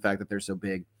stuff, other than the fact that they're so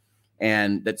big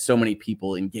and that so many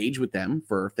people engage with them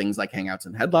for things like Hangouts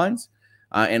and Headlines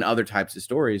and other types of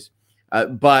stories.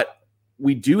 But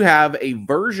we do have a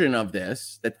version of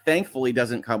this that thankfully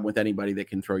doesn't come with anybody that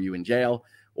can throw you in jail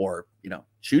or,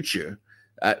 shoot you.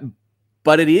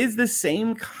 But it is the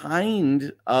same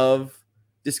kind of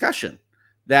discussion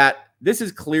that this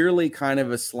is clearly kind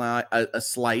of a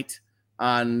slight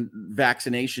on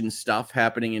vaccination stuff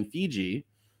happening in Fiji.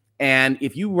 And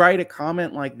if you write a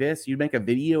comment like this, you make a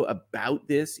video about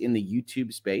this in the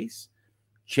YouTube space,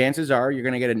 chances are you're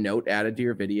going to get a note added to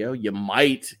your video. You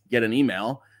might get an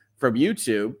email from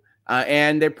YouTube,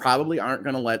 and they probably aren't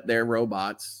going to let their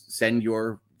robots send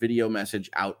your video message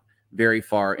out very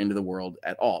far into the world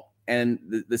at all. And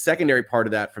the secondary part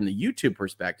of that from the YouTube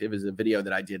perspective is a video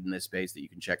that I did in this space that you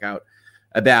can check out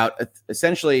about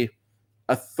essentially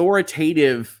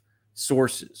authoritative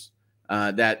sources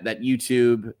that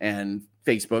YouTube and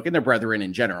Facebook and their brethren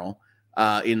in general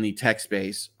in the tech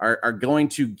space are going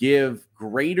to give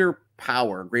greater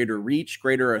power, greater reach,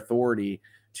 greater authority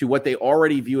to what they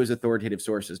already view as authoritative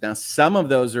sources. Now, some of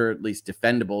those are at least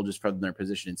defendable just from their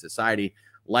position in society,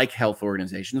 like health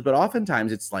organizations, but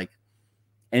oftentimes it's like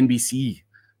NBC,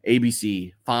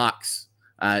 ABC, Fox,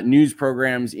 news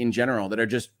programs in general that are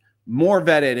just more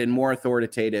vetted and more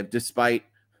authoritative, despite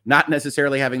not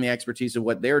necessarily having the expertise of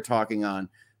what they're talking on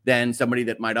than somebody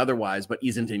that might otherwise, but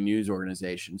isn't a news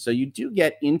organization. So you do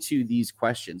get into these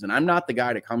questions, and I'm not the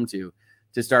guy to come to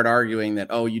start arguing that,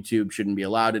 oh, YouTube shouldn't be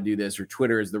allowed to do this or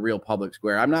Twitter is the real public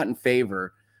square. I'm not in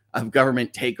favor of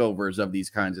government takeovers of these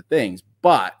kinds of things,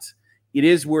 but it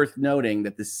is worth noting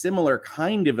that the similar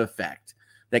kind of effect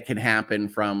that can happen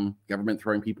from government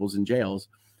throwing people in jails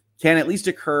can at least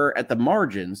occur at the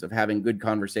margins of having good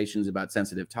conversations about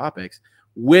sensitive topics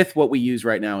with what we use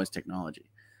right now as technology.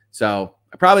 So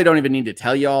I probably don't even need to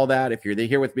tell you all that. If you're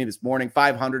here with me this morning,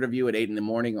 500 of you at 8 in the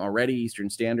morning already, Eastern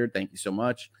Standard, thank you so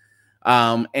much.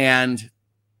 And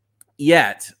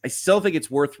yet I still think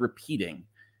it's worth repeating,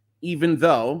 even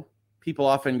though people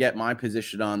often get my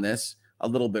position on this a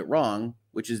little bit wrong,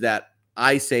 which is that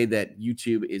I say that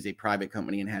YouTube is a private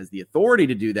company and has the authority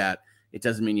to do that. It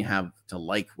doesn't mean you have to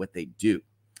like what they do.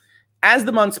 As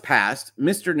the months passed,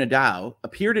 Mr. Nadal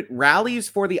appeared at rallies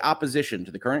for the opposition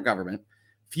to the current government,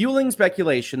 fueling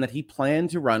speculation that he planned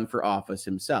to run for office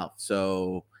himself.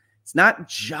 So it's not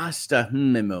just a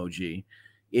emoji.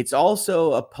 It's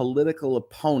also a political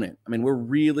opponent. I mean, we're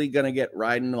really going to get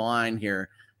right in the line here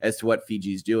as to what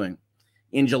Fiji's doing.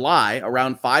 In July,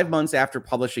 around 5 months after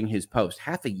publishing his post,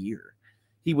 half a year,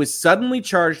 he was suddenly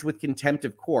charged with contempt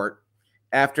of court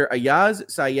after Ayaz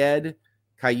Sayed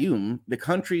Qayyum, the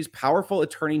country's powerful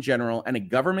attorney general and a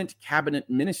government cabinet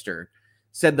minister,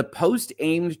 said the post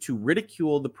aimed to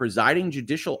ridicule the presiding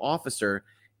judicial officer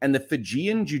and the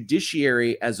Fijian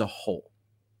judiciary as a whole.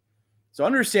 So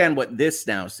understand what this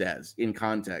now says in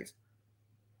context.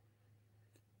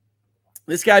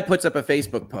 This guy puts up a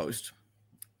Facebook post.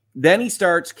 Then he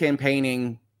starts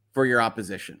campaigning for your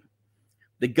opposition.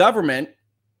 The government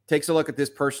takes a look at this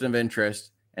person of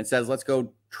interest and says, let's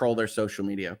go troll their social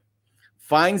media.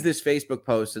 Finds this Facebook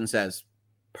post and says,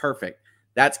 perfect.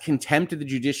 That's contempt of the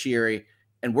judiciary,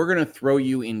 and we're going to throw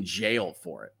you in jail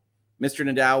for it. Mr.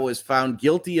 Nadal was found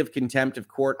guilty of contempt of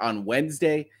court on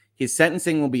Wednesday. His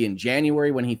sentencing will be in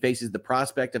January when he faces the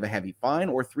prospect of a heavy fine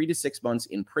or 3 to 6 months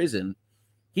in prison.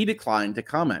 He declined to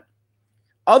comment.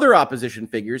 Other opposition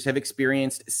figures have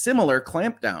experienced similar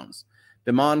clampdowns.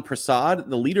 Biman Prasad,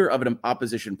 the leader of an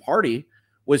opposition party,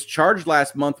 was charged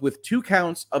last month with 2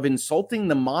 counts of insulting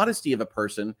the modesty of a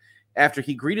person after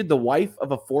he greeted the wife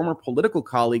of a former political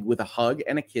colleague with a hug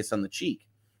and a kiss on the cheek,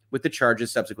 with the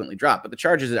charges subsequently dropped. But the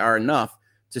charges are enough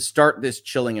to start this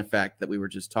chilling effect that we were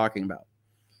just talking about.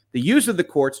 The use of the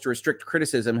courts to restrict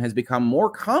criticism has become more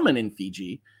common in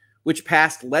Fiji, which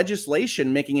passed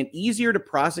legislation making it easier to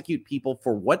prosecute people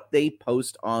for what they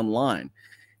post online.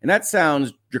 And that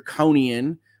sounds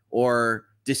draconian or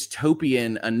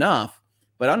dystopian enough,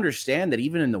 but understand that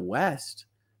even in the West,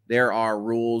 there are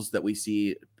rules that we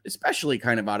see, especially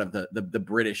kind of out of the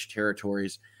British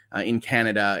territories in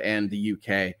Canada and the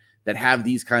UK, that have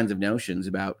these kinds of notions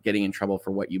about getting in trouble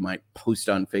for what you might post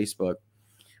on Facebook.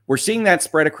 We're seeing that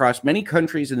spread across many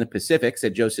countries in the Pacific,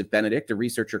 said Joseph Benedict, a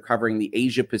researcher covering the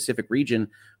Asia-Pacific region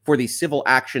for the civil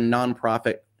action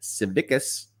nonprofit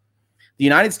Civicus. The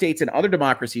United States and other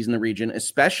democracies in the region,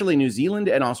 especially New Zealand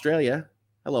and Australia,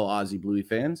 hello Aussie Bluey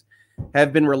fans,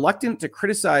 have been reluctant to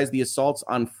criticize the assaults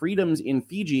on freedoms in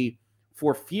Fiji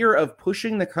for fear of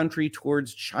pushing the country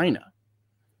towards China.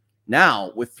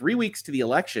 Now, with 3 weeks to the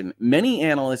election, many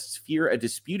analysts fear a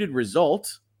disputed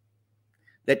result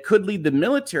that could lead the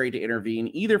military to intervene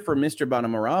either for Mr.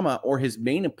 Bainimarama or his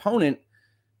main opponent,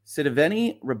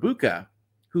 Sitiveni Rabuka,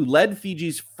 who led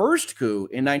Fiji's first coup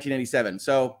in 1987.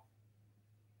 So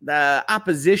the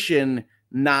opposition,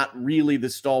 not really the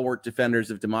stalwart defenders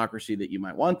of democracy that you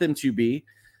might want them to be.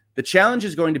 The challenge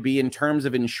is going to be in terms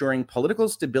of ensuring political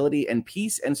stability and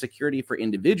peace and security for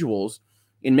individuals,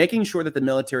 in making sure that the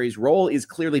military's role is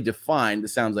clearly defined.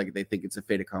 This sounds like they think it's a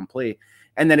fait accompli,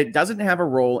 and that it doesn't have a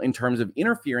role in terms of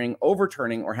interfering,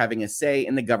 overturning, or having a say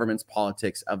in the government's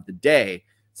politics of the day,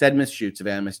 said Ms. Schutz of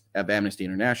Amnesty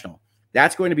International.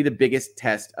 That's going to be the biggest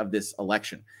test of this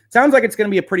election. Sounds like it's going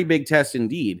to be a pretty big test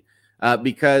indeed,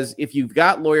 because if you've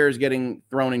got lawyers getting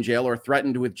thrown in jail or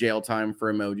threatened with jail time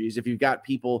for emojis, if you've got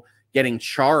people getting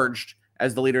charged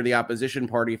as the leader of the opposition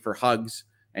party for hugs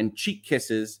and cheek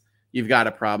kisses, you've got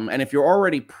a problem. And if you're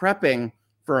already prepping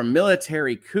for a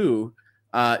military coup,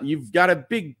 you've got a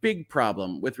big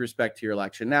problem with respect to your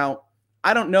election. Now,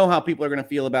 I don't know how people are going to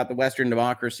feel about the Western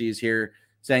democracies here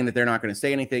saying that they're not going to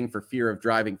say anything for fear of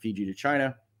driving Fiji to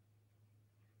China.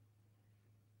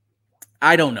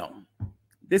 I don't know.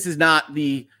 This is not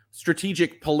the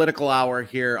strategic political hour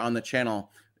here on the channel.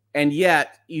 And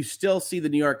yet you still see the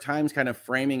New York Times kind of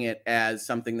framing it as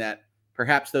something that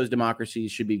perhaps those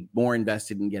democracies should be more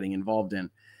invested in getting involved in.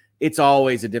 It's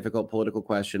always a difficult political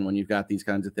question when you've got these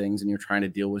kinds of things and you're trying to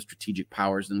deal with strategic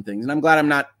powers and things. And I'm glad I'm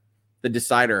not the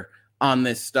decider on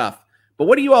this stuff. But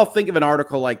what do you all think of an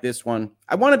article like this one?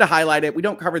 I wanted to highlight it. We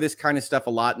don't cover this kind of stuff a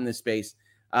lot in this space,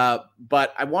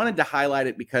 but I wanted to highlight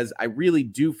it because I really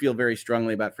do feel very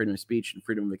strongly about freedom of speech and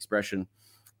freedom of expression.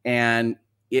 And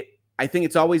I think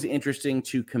it's always interesting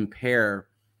to compare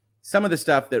some of the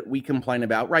stuff that we complain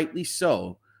about, rightly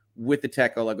so, with the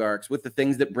tech oligarchs, with the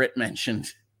things that Britt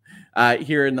mentioned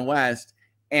here in the West,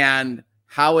 and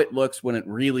how it looks when it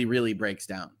really breaks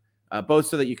down. Both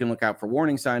so that you can look out for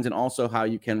warning signs and also how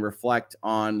you can reflect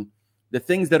on the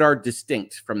things that are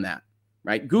distinct from that,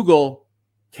 right? Google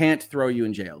can't throw you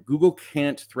in jail. Google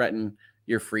can't threaten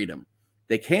your freedom.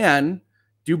 They can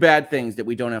do bad things that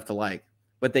we don't have to like,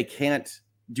 but they can't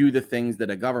do the things that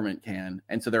a government can.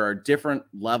 And so there are different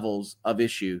levels of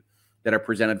issue that are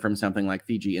presented from something like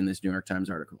Fiji in this New York Times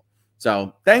article.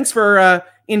 So thanks for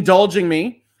indulging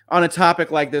me on a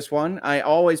topic like this one. I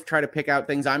always try to pick out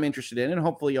things I'm interested in, and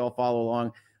hopefully you all follow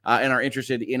along and are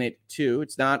interested in it too.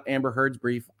 It's not Amber Heard's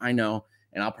brief, I know,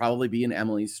 and I'll probably be in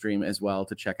Emily's stream as well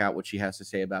to check out what she has to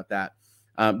say about that.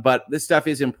 But this stuff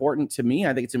is important to me.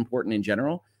 I think it's important in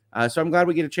general. So I'm glad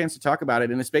we get a chance to talk about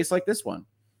it in a space like this one.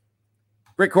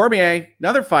 Britt Cormier,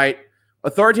 another fight.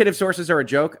 Authoritative sources are a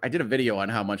joke. I did a video on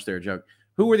how much they're a joke.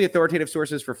 Who were the authoritative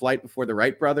sources for flight before the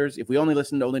Wright brothers? If we only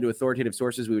listened to authoritative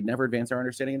sources, we would never advance our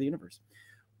understanding of the universe.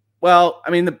 Well,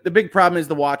 I mean, the big problem is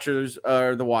the watchers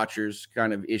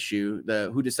kind of issue,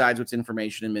 the who decides what's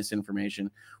information and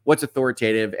misinformation, what's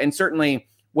authoritative. And certainly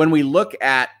when we look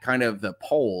at kind of the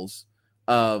polls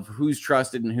of who's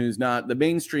trusted and who's not, the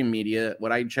mainstream media,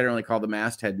 what I generally call the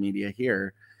masthead media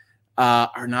here,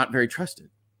 are not very trusted.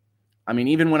 I mean,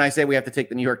 even when I say we have to take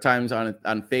the New York Times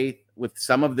on faith with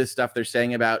some of this stuff they're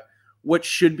saying about what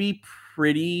should be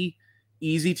pretty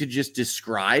easy to just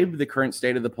describe the current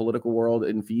state of the political world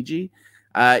in Fiji,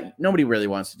 nobody really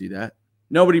wants to do that.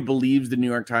 Nobody believes the New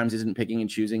York Times isn't picking and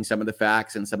choosing some of the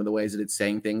facts and some of the ways that it's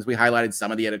saying things. We highlighted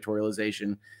some of the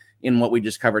editorialization in what we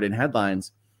just covered in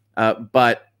headlines.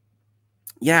 But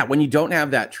yeah, when you don't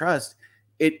have that trust,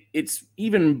 it's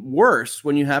even worse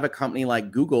when you have a company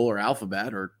like Google or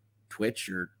Alphabet or Twitch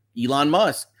or Elon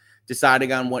Musk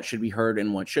deciding on what should be heard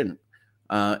and what shouldn't.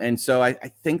 And so I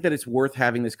think that it's worth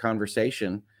having this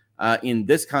conversation in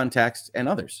this context and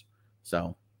others.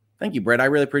 So thank you, Brett. I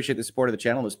really appreciate the support of the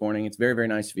channel this morning. It's very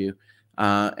nice of you.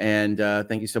 And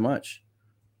thank you so much.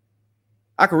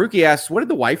 Akaruki asks, what did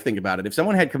the wife think about it? If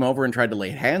someone had come over and tried to lay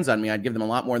hands on me, I'd give them a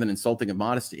lot more than insulting of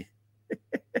modesty.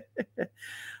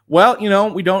 Well, you know,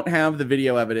 we don't have the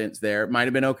video evidence there. Might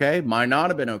have been okay. Might not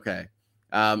have been okay.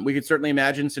 We could certainly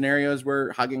imagine scenarios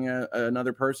where hugging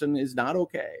another person is not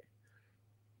okay.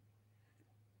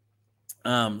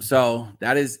 So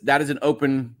that is an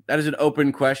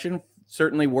open question,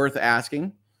 certainly worth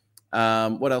asking.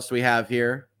 What else do we have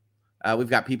here? We've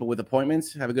got people with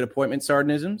appointments. Have a good appointment,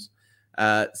 sardonisms.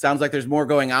 Sounds like there's more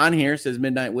going on here, says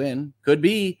Midnight Win. Could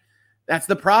be. That's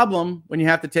the problem when you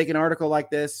have to take an article like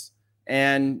this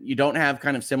and you don't have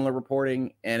kind of similar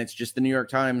reporting and it's just the New York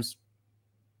Times.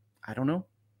 I don't know.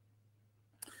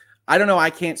 I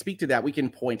can't speak to that. We can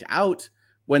point out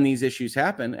when these issues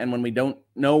happen and when we don't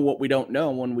know what we don't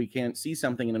know, when we can't see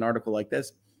something in an article like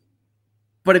this.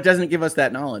 But it doesn't give us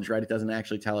that knowledge, right? It doesn't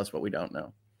actually tell us what we don't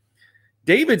know.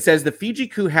 David says the Fiji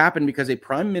coup happened because a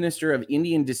prime minister of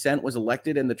Indian descent was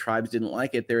elected and the tribes didn't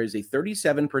like it. There is a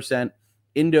 37%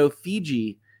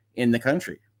 Indo-Fiji in the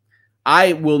country.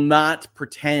 I will not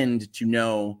pretend to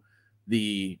know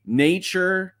the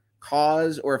nature,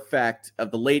 cause, or effect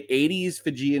of the late 80s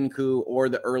Fijian coup or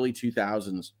the early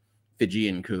 2000s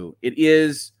Fijian coup. It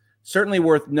is certainly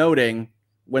worth noting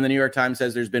when the New York Times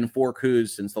says there's been 4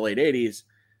 coups since the late 80s,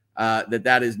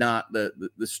 that is not the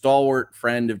stalwart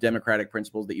friend of democratic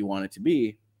principles that you want it to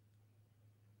be.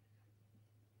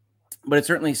 But it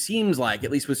certainly seems like, at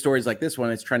least with stories like this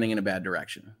one, it's trending in a bad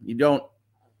direction.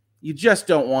 You just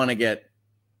don't want to get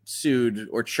sued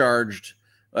or charged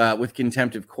with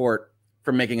contempt of court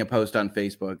for making a post on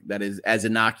Facebook that is as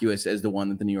innocuous as the one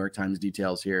that the New York Times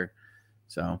details here.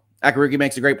 So Akaruki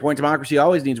makes a great point. Democracy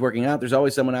always needs working out. There's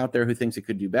always someone out there who thinks it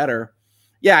could do better.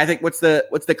 Yeah, I think what's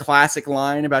the classic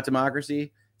line about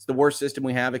democracy? It's the worst system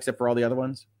we have except for all the other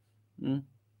ones.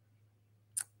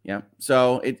 Yeah,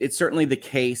 so it's certainly the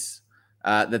case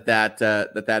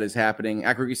that is happening.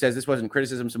 Akarugi says this wasn't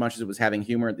criticism so much as it was having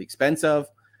humor at the expense of.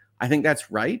 I think that's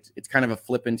right. It's kind of a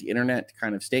flippant internet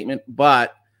kind of statement.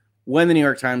 But when the New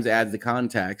York Times adds the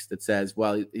context that says,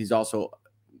 well, he's also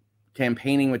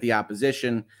campaigning with the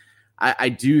opposition, I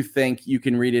do think you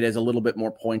can read it as a little bit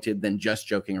more pointed than just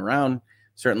joking around.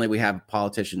 Certainly we have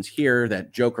politicians here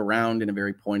that joke around in a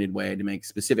very pointed way to make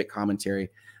specific commentary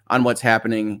on what's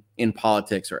happening in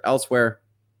politics or elsewhere.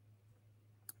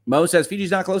 Mo says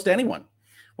Fiji's not close to anyone.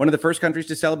 One of the first countries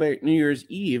to celebrate New Year's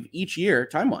Eve each year,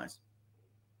 time-wise.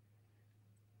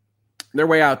 They're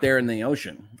way out there in the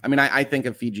ocean. I mean, I think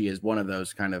of Fiji as one of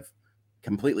those kind of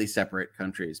completely separate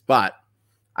countries, but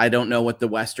I don't know what the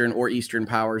Western or Eastern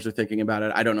powers are thinking about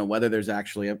it. I don't know whether there's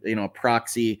actually a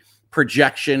proxy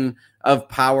projection of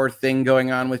power thing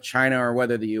going on with China, or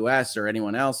whether the US or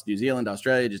anyone else, New Zealand,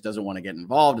 Australia, just doesn't want to get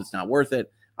involved. It's not worth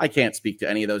it. I can't speak to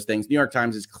any of those things. New York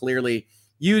Times is clearly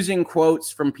using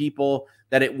quotes from people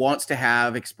that it wants to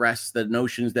have express the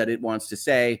notions that it wants to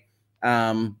say.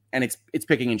 And it's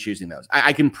picking and choosing those.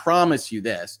 I can promise you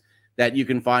this, that you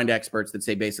can find experts that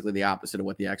say basically the opposite of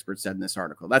what the experts said in this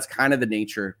article. That's kind of the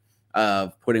nature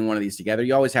of putting one of these together.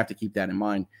 You always have to keep that in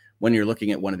mind when you're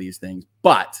looking at one of these things.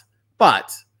 But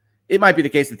it might be the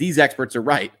case that these experts are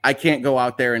right. I can't go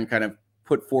out there and kind of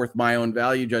put forth my own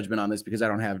value judgment on this because I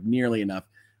don't have nearly enough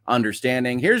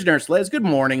understanding. Here's Nurse Liz. Good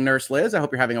morning, Nurse Liz. I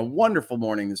hope you're having a wonderful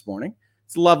morning this morning.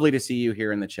 It's lovely to see you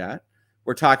here in the chat.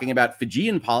 We're talking about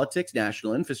Fijian politics,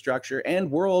 national infrastructure, and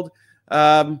world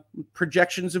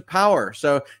projections of power.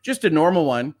 So just a normal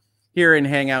one here in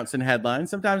Hangouts and Headlines.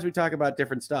 Sometimes we talk about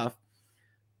different stuff.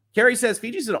 Carrie says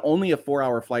Fiji's only a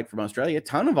 4-hour flight from Australia. A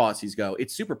ton of Aussies go.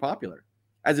 It's super popular.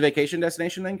 As a vacation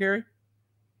destination then, Carrie?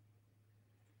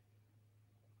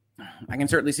 I can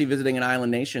certainly see visiting an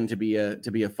island nation to be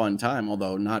a fun time,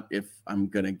 although not if I'm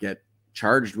going to get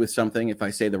charged with something if I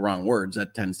say the wrong words.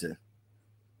 That tends to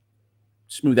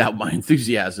smooth out my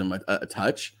enthusiasm a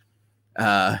touch.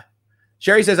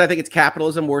 Sherry says, I think it's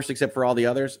capitalism, worst except for all the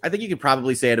others. I think you could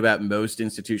probably say it about most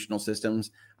institutional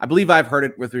systems. I believe I've heard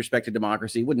it with respect to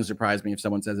democracy. Wouldn't surprise me if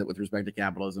someone says it with respect to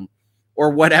capitalism or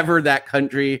whatever that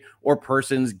country or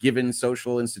person's given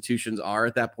social institutions are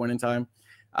at that point in time.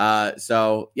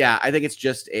 So, yeah, I think it's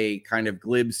just a kind of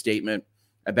glib statement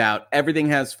about everything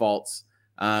has faults.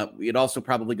 It also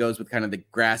probably goes with kind of the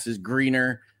grass is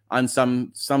greener on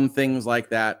some things like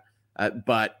that.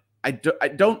 But I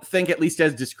don't think, at least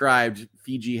as described,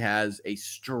 Fiji has a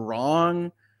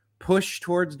strong push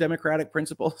towards democratic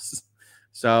principles.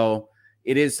 So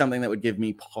it is something that would give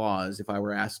me pause if I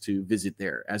were asked to visit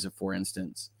there, as a for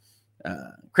instance.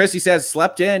 Christy says,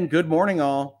 slept in. Good morning,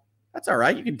 all. That's all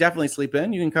right. You can definitely sleep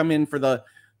in. You can come in for the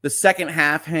second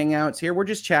half hangouts here. We're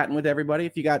just chatting with everybody.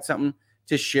 If you got something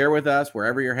to share with us,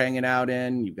 wherever you're hanging out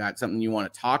in, you've got something you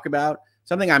want to talk about,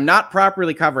 something I'm not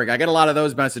properly covering. I get a lot of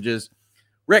those messages.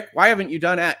 Rick, why haven't you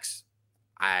done X?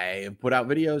 I have put out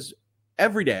videos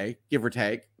every day, give or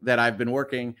take, that I've been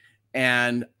working,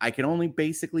 and I can only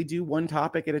basically do one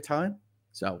topic at a time.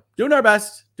 So doing our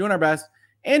best.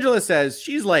 Angela says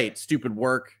she's late. Stupid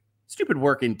work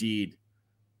indeed.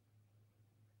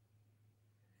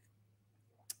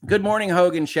 Good morning,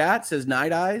 Hogan chat, says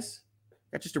Night Eyes.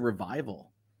 Got just a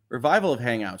revival of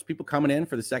Hangouts. People coming in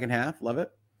for the second half. Love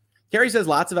it. Carrie says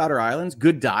lots of outer islands,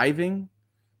 good diving,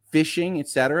 fishing,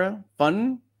 etc.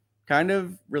 Fun, kind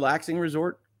of relaxing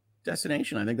resort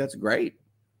destination. I think that's great.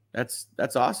 That's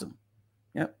awesome.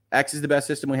 Yeah. X is the best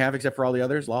system we have except for all the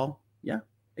others. Lol. Yeah,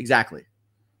 exactly.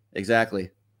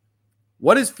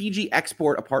 What does Fiji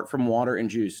export apart from water and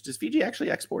juice? Does Fiji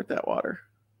actually export that water?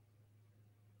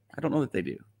 I don't know that they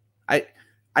do.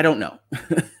 I don't know.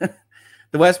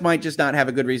 The West might just not have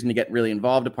a good reason to get really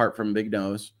involved apart from Big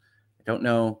Nose. I don't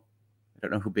know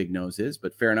who Big Nose is,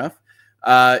 but fair enough.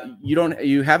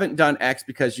 You haven't done X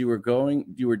because you were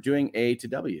doing A to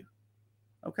W.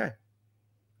 Okay.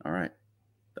 All right.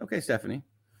 Okay, Stephanie.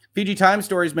 Fiji Times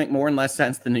stories make more and less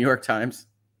sense than New York Times.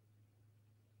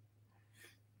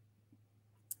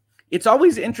 It's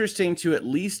always interesting to at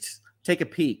least take a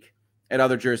peek at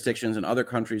other jurisdictions and other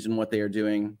countries and what they are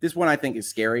doing. This one I think is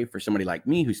scary for somebody like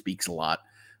me who speaks a lot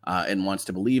and wants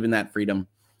to believe in that freedom.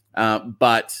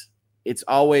 But it's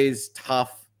always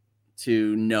tough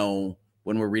to know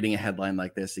when we're reading a headline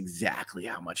like this exactly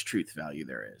how much truth value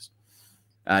there is.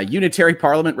 Unitary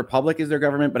Parliament Republic is their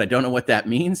government, but I don't know what that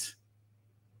means.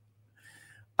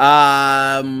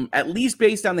 At least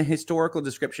based on the historical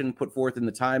description put forth in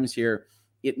the Times here,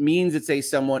 it means it's a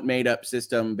somewhat made-up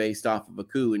system based off of a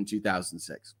coup in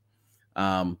 2006.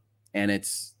 And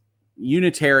it's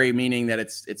unitary, meaning that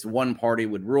it's one party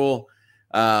would rule.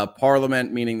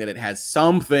 Parliament, meaning that it has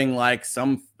something like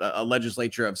a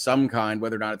legislature of some kind,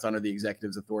 whether or not it's under the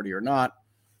executive's authority or not.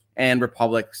 And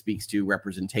republic speaks to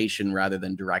representation rather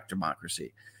than direct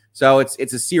democracy. So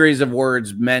it's a series of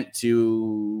words meant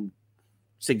to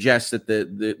suggest that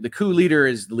the coup leader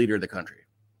is the leader of the country,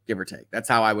 give or take. That's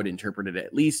how I would interpret it,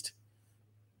 at least.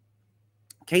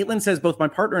 Caitlin says, both my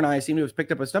partner and I seem to have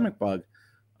picked up a stomach bug.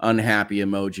 Unhappy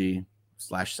emoji /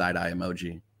 side-eye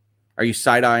emoji. Are you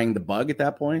side-eyeing the bug at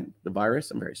that point? The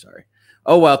virus? I'm very sorry.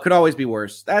 Oh, well, could always be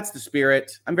worse. That's the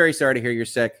spirit. I'm very sorry to hear you're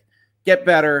sick. Get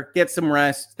better. Get some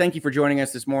rest. Thank you for joining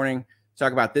us this morning to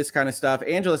talk about this kind of stuff.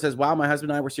 Angela says, wow, my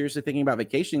husband and I were seriously thinking about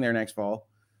vacationing there next fall.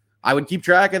 I would keep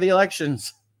track of the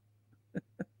elections.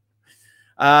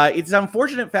 It's an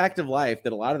unfortunate fact of life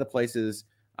that a lot of the places,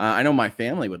 I know my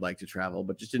family would like to travel,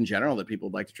 but just in general that people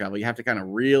would like to travel, you have to kind of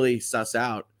really suss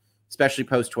out, especially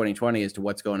post-2020, as to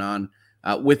what's going on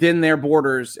within their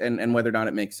borders and whether or not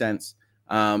it makes sense.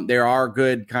 There are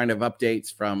good kind of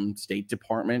updates from State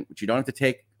Department, which you don't have to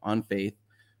take on faith,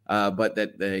 but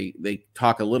that they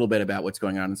talk a little bit about what's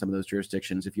going on in some of those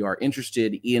jurisdictions. If you are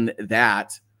interested in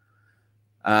that,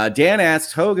 Dan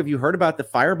asks, Hogue, have you heard about the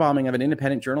firebombing of an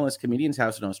independent journalist comedian's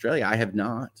house in Australia? I have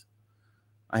not.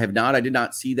 I did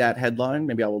not see that headline.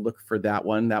 Maybe I will look for that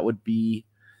one. That would be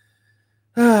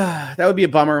a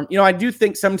bummer. You know, I do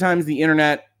think sometimes the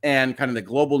internet and kind of the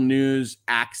global news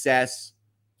access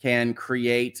can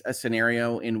create a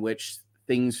scenario in which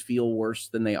things feel worse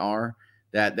than they are,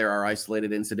 that there are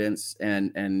isolated incidents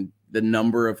and the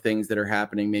number of things that are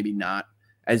happening maybe not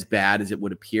as bad as it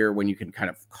would appear when you can kind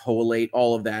of collate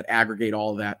all of that, aggregate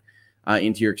all of that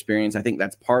into your experience. I think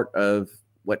that's part of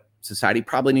what society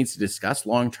probably needs to discuss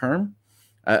long-term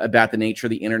about the nature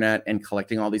of the internet and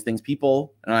collecting all these things.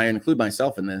 People, and I include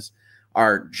myself in this,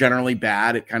 are generally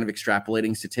bad at kind of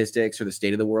extrapolating statistics or the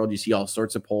state of the world. You see all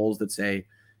sorts of polls that say,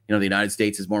 you know, the United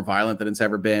States is more violent than it's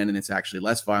ever been, and it's actually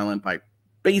less violent by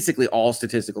basically all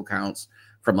statistical counts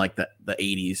from like the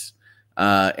 80s.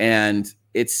 And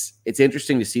it's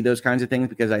interesting to see those kinds of things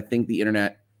because I think the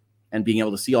internet and being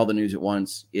able to see all the news at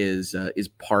once is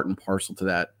part and parcel to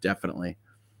that, definitely.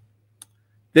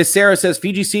 This Sarah says,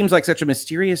 Fiji seems like such a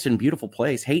mysterious and beautiful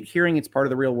place. Hate hearing it's part of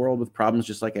the real world with problems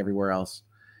just like everywhere else.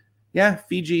 Yeah,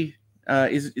 Fiji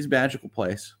is a magical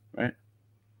place, right?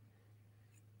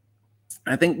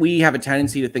 I think we have a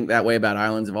tendency to think that way about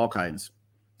islands of all kinds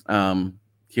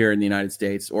here in the United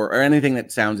States, or anything that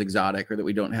sounds exotic or that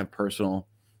we don't have personal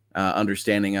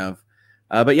understanding of.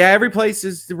 But yeah, every place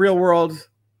is the real world.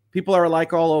 People are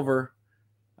alike all over.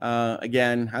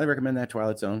 Again, highly recommend that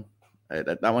Twilight Zone.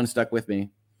 That one stuck with me.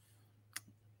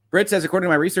 Britt says, according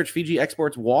to my research, Fiji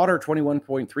exports water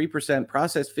 21.3%,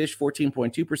 processed fish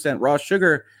 14.2%, raw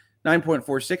sugar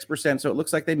 9.46%. So it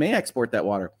looks like they may export that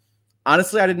water.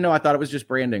 Honestly, I didn't know. I thought it was just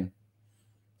branding.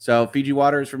 So Fiji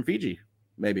water is from Fiji,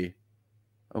 maybe.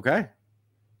 Okay.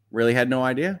 Really had no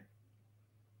idea.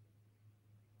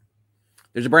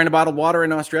 There's a brand of bottled water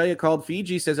in Australia called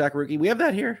Fiji, says Akaruki. We have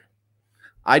that here.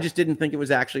 I just didn't think it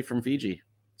was actually from Fiji.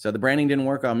 So the branding didn't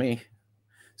work on me.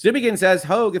 Zubigan says,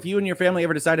 Hogue, if you and your family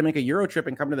ever decide to make a Euro trip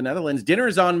and come to the Netherlands, dinner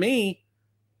is on me.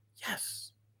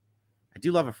 Yes. I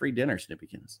do love a free dinner,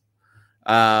 Snippykins.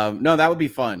 No, that would be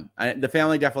fun. The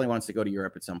family definitely wants to go to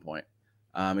Europe at some point.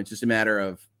 It's just a matter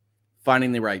of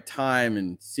finding the right time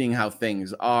and seeing how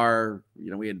things are. You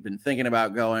know, we had been thinking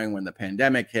about going when the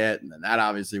pandemic hit, and then that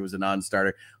obviously was a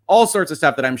non-starter. All sorts of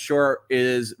stuff that I'm sure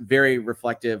is very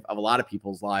reflective of a lot of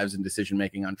people's lives and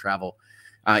decision-making on travel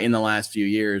in the last few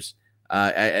years. You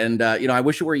know, I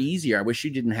wish it were easier. I wish you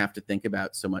didn't have to think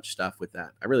about so much stuff with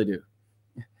that. I really do.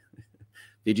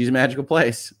 Fiji's a magical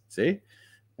place. See?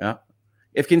 Yeah.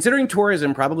 If considering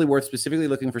tourism, probably worth specifically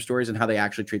looking for stories on how they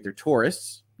actually treat their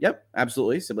tourists. Yep,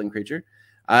 absolutely, sibling creature.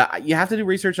 You have to do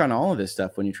research on all of this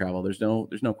stuff when you travel. There's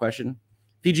no question.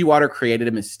 Fiji water created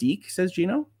a mystique, says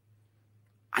Gino.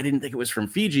 I didn't think it was from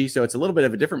Fiji, so it's a little bit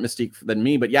of a different mystique than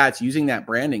me. But yeah, it's using that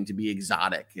branding to be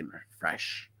exotic and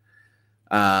fresh.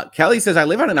 Kelly says, I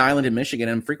live on an island in Michigan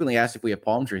and I'm frequently asked if we have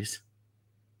palm trees.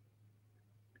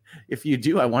 If you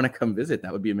do, I want to come visit.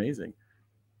 That would be amazing.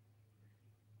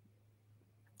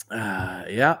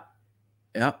 Yeah.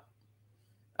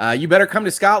 You better come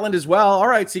to Scotland as well. All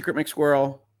right, Secret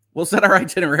McSquirrel. We'll set our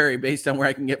itinerary based on where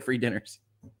I can get free dinners.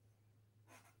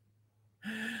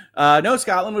 No,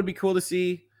 Scotland would be cool to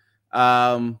see.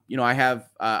 I have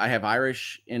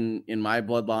Irish in my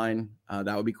bloodline.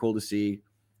 That would be cool to see.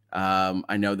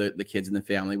 I know that the kids in the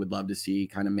family would love to see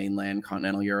kind of mainland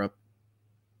continental Europe.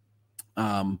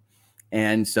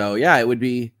 And so, yeah, it would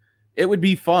be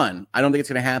fun. I don't think it's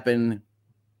going to happen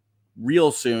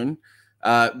real soon.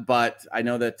 But I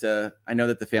know that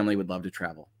the family would love to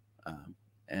travel.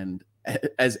 And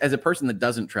as a person that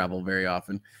doesn't travel very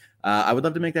often, I would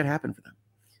love to make that happen for them.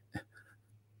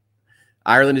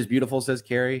 Ireland is beautiful, says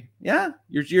Carrie. Yeah,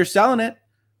 you're selling it.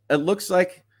 It looks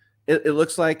like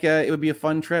it would be a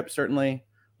fun trip, certainly.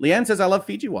 Leanne says, I love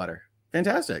Fiji water.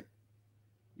 Fantastic.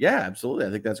 Yeah, absolutely.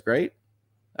 I think that's great.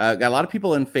 Got a lot of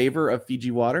people in favor of Fiji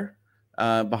water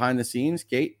behind the scenes.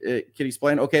 Kate, can you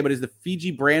explain? Okay, but is the Fiji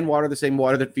brand water the same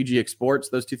water that Fiji exports?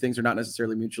 Those two things are not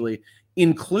necessarily mutually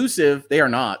inclusive. They are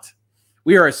not.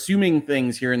 We are assuming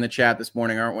things here in the chat this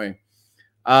morning, aren't we?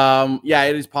 Yeah,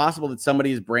 it is possible that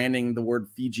somebody is branding the word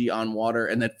Fiji on water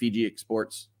and that Fiji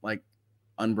exports like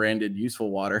unbranded useful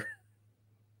water.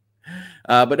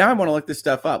 But now I want to look this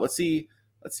stuff up. Let's see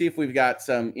if we've got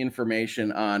some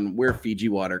information on where Fiji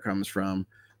water comes from,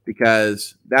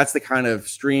 because that's the kind of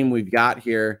stream we've got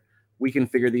here. We can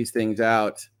figure these things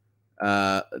out.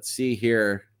 Let's see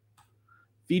here.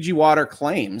 Fiji water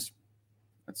claims.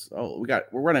 We're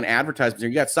running advertisements here.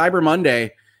 You got Cyber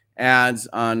Monday ads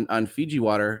on Fiji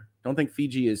water. Don't think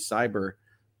Fiji is cyber,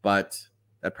 but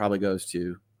that probably goes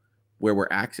to where we're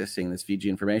accessing this Fiji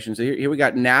information. So here we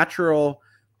got natural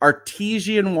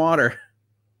artesian water.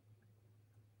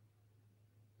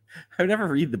 I never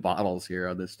read the bottles here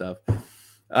on this stuff.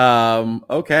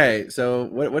 Okay, so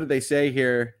what did they say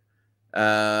here?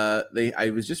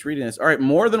 I was just reading this. All right,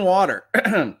 more than water.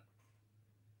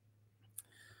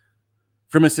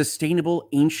 From a sustainable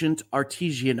ancient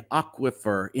artesian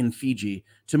aquifer in Fiji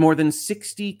to more than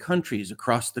 60 countries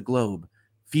across the globe,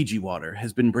 Fiji water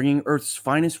has been bringing Earth's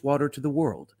finest water to the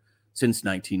world since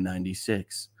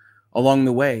 1996. Along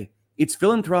the way, its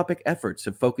philanthropic efforts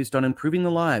have focused on improving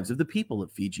the lives of the people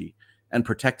of Fiji and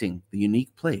protecting the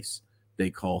unique place they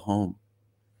call home.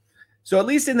 So at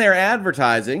least in their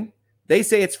advertising, they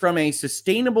say it's from a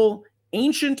sustainable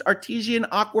ancient artesian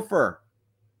aquifer.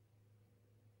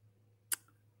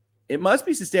 It must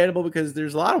be sustainable because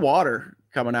there's a lot of water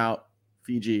coming out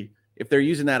Fiji. If they're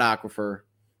using that aquifer, it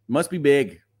must be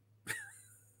big.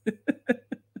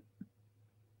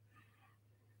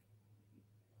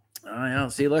 Oh, yeah.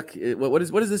 See, look, what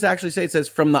does this actually say? It says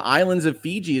from the islands of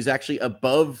Fiji is actually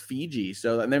above Fiji.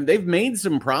 So they've made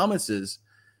some promises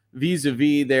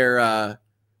vis-a-vis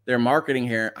their marketing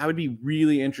here. I would be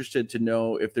really interested to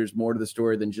know if there's more to the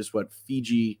story than just what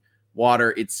Fiji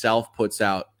water itself puts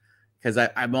out. Because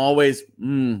I always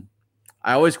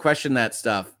question that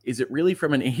stuff. Is it really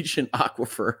from an ancient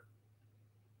aquifer?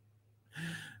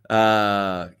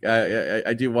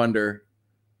 I do wonder.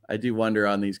 I do wonder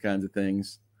on these kinds of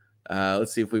things.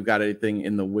 Let's see if we've got anything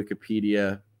in the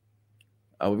Wikipedia.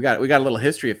 We got a little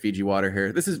history of Fiji water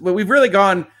here. We've really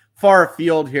gone far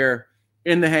afield here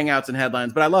in the Hangouts and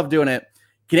Headlines, but I love doing it.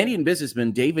 Canadian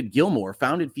businessman David Gilmore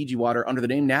founded Fiji Water under the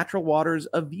name Natural Waters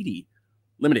of Viti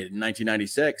Limited in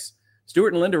 1996.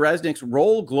 Stuart and Linda Resnick's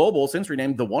Roll Global, since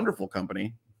renamed The Wonderful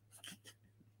Company.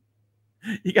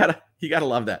 You gotta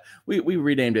love that. We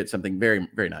renamed it something very,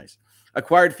 very nice.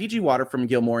 Acquired Fiji Water from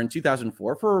Gilmore in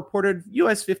 2004 for a reported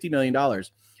US $50 million.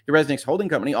 The Resnick's holding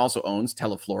company also owns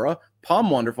Teleflora, Palm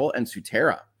Wonderful, and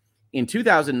Suterra. In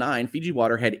 2009, Fiji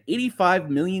Water had $85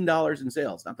 million in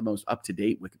sales. Not the most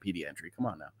up-to-date Wikipedia entry. Come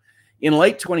on now. In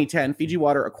late 2010, Fiji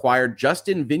Water acquired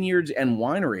Justin Vineyards and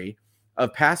Winery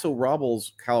of Paso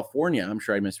Robles, California. I'm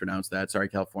sure I mispronounced that. Sorry,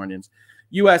 Californians.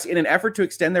 U.S. In an effort to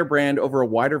extend their brand over a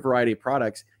wider variety of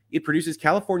products, it produces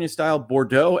California-style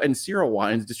Bordeaux and Syrah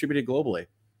wines distributed globally.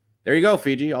 There you go,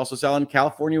 Fiji. Also selling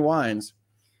California wines.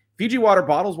 Fiji Water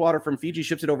bottles water from Fiji,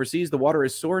 ships it overseas. The water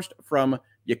is sourced from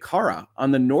Yakara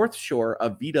on the north shore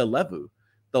of Vita Levu,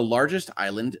 the largest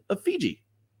island of Fiji.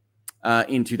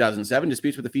 In 2007,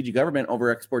 disputes with the Fiji government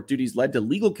over export duties led to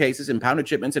legal cases, impounded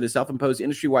shipments, and a self-imposed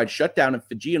industry-wide shutdown of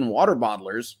Fijian water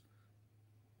bottlers.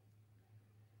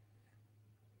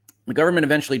 The government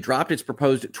eventually dropped its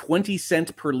proposed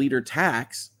 20-cent per liter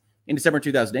tax. In December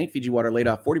 2008, Fiji Water laid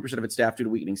off 40% of its staff due to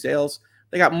weakening sales.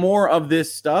 They got more of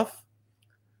this stuff.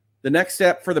 The next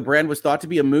step for the brand was thought to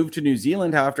be a move to New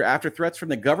Zealand. However, after threats from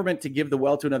the government to give the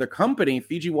well to another company,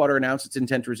 Fiji Water announced its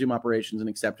intent to resume operations and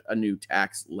accept a new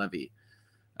tax levy.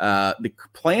 The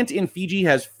plant in Fiji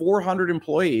has 400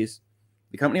 employees.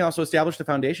 The company also established a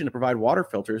foundation to provide water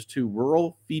filters to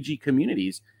rural Fiji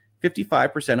communities,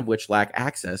 55% of which lack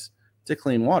access to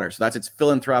clean water. So that's its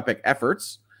philanthropic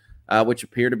efforts, which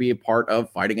appear to be a part of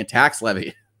fighting a tax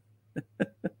levy.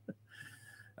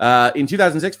 In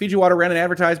 2006, Fiji Water ran an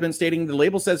advertisement stating the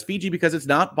label says Fiji because it's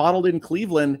not bottled in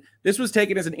Cleveland. This was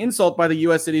taken as an insult by the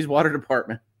U.S. City's water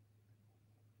department.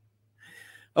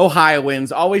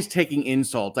 Ohioans always taking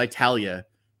insults, I tell you.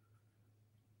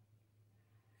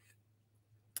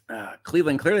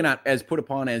 Cleveland clearly not as put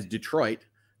upon as Detroit.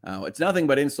 It's nothing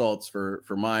but insults for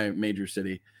my major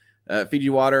city.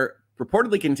 Fiji Water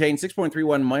reportedly contained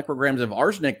 6.31 micrograms of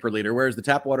arsenic per liter, whereas the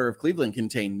tap water of Cleveland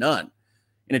contained none.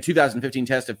 In a 2015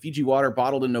 test of Fiji Water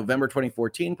bottled in November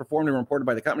 2014, performed and reported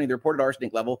by the company, the reported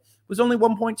arsenic level was only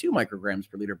 1.2 micrograms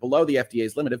per liter, below the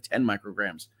FDA's limit of 10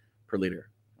 micrograms per liter.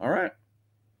 All right.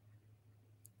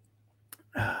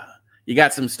 You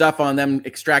got some stuff on them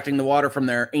extracting the water from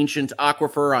their ancient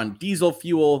aquifer on diesel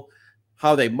fuel,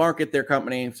 how they market their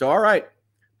company. So, all right.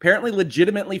 Apparently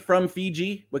legitimately from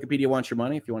Fiji. Wikipedia wants your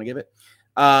money if you want to give it.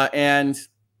 And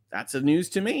that's the news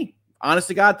to me. Honest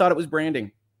to God, thought it was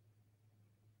branding.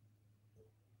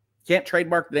 Can't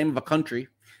trademark the name of a country,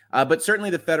 but certainly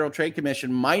the Federal Trade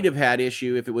Commission might have had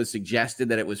issue if it was suggested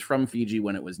that it was from Fiji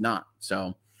when it was not.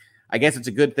 So I guess it's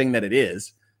a good thing that it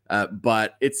is,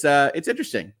 but it's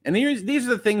interesting. And these are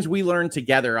the things we learned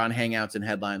together on Hangouts and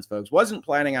Headlines, folks. Wasn't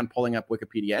planning on pulling up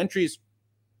Wikipedia entries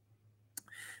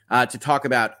to talk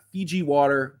about Fiji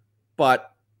water,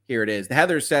 but here it is. The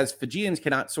Heather says Fijians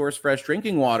cannot source fresh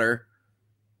drinking water.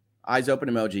 Eyes open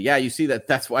emoji. Yeah, you see that.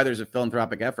 That's why there's a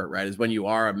philanthropic effort, right? Is when you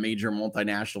are a major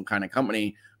multinational kind of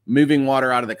company moving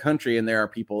water out of the country, and there are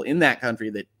people in that country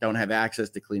that don't have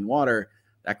access to clean water.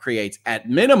 That creates, at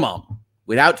minimum,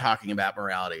 without talking about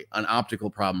morality, an optical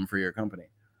problem for your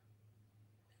company.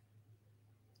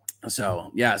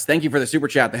 So, yes, thank you for the super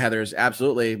chat, the Heathers.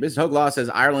 Absolutely. Mrs. Hoglaw says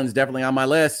Ireland's definitely on my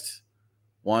list.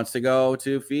 Wants to go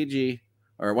to Fiji,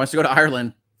 or wants to go to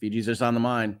Ireland. Fiji's just on the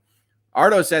mind.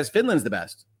 Ardo says Finland's the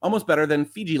best. Almost better than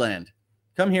Fiji land.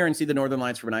 Come here and see the Northern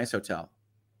Lights from an ice hotel.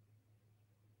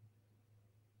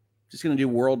 Just going to do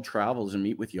world travels and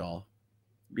meet with y'all.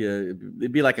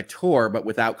 It'd be like a tour, but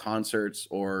without concerts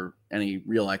or any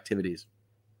real activities.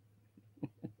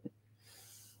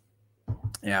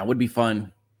 Yeah, it would be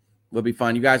fun. Would be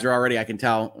fun. You guys are already, I can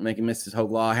tell, making Mrs.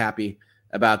 Hoglaw happy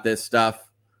about this stuff.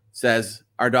 Says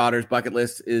our daughter's bucket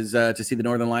list is to see the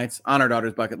Northern Lights on our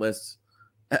daughter's bucket lists.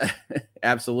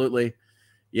 Absolutely.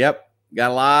 Yep.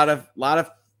 Got a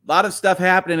lot of stuff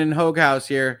happening in Hogue House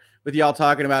here with y'all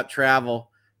talking about travel.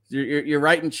 You're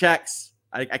writing checks.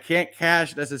 I can't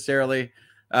cash necessarily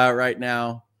right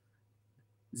now.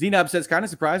 Zenub says, kind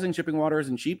of surprising shipping water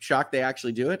isn't cheap. Shocked they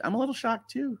actually do it. I'm a little shocked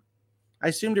too. I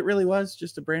assumed it really was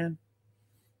just a brand.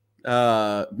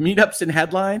 Meetups and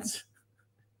Headlines.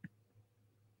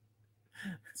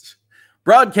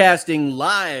 Broadcasting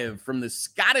live from the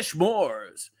Scottish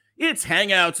moors. It's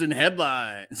Hangouts and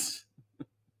Headlines.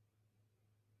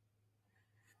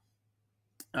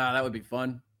 That would be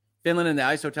fun. Finland and the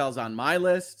ice hotel is on my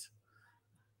list.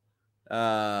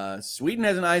 Sweden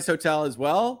has an ice hotel as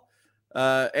well.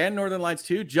 And Northern Lights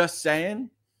too, just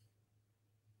saying.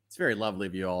 It's very lovely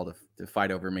of you all to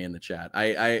fight over me in the chat.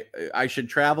 I should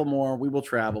travel more. We will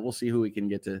travel. We'll see who we can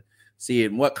get to see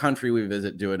in what country we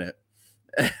visit doing it.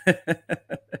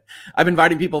 I've been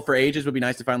inviting people for ages. Would be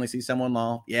nice to finally see someone,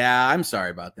 lol. Yeah, I'm sorry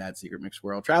about that, Secret Mixed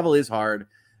World. Travel is hard,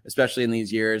 especially in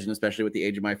these years and especially with the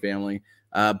age of my family.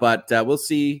 But we'll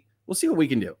see what we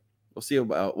can do. We'll see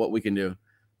about what we can do.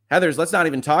 Heathers, let's not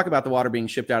even talk about the water being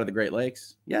shipped out of the Great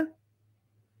Lakes. Yeah,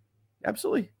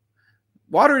 absolutely.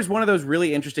 Water is one of those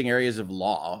really interesting areas of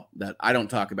law that I don't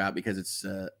talk about because it's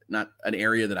not an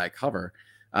area that I cover.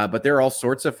 But there are all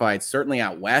sorts of fights, certainly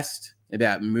out west,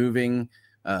 about moving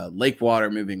lake water,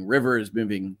 moving rivers,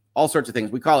 moving all sorts of things.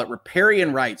 We call it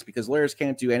riparian rights because lawyers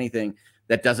can't do anything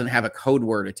that doesn't have a code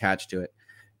word attached to it.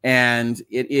 And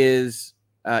it is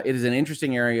an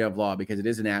interesting area of law because it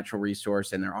is a natural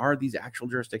resource and there are these actual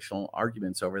jurisdictional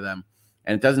arguments over them.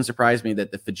 And it doesn't surprise me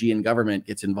that the Fijian government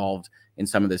gets involved in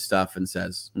some of this stuff and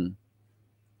says,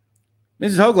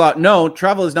 Mrs. Hoglaw, no,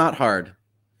 travel is not hard.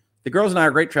 The girls and I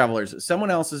are great travelers. Someone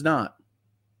else is not.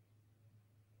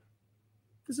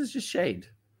 This is just shade.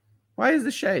 Why is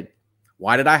this shade?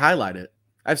 Why did I highlight it?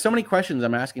 I have so many questions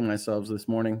I'm asking myself this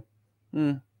morning.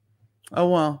 Oh,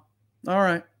 well. All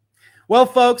right. Well,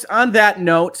 folks, on that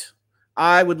note,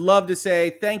 I would love to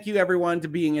say thank you, everyone, to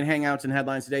being in Hangouts and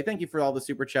Headlines today. Thank you for all the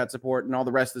Super Chat support and all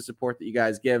the rest of the support that you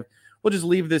guys give. We'll just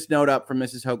leave this note up from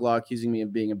Mrs. Hoglaw accusing me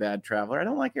of being a bad traveler. I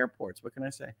don't like airports. What can I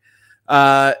say?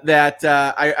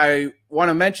 I want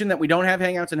to mention that we don't have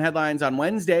Hangouts and Headlines on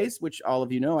Wednesdays, which all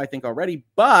of you know, I think, already.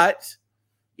 But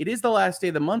it is the last day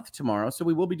of the month tomorrow, so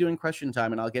we will be doing question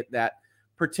time, and I'll get that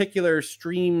particular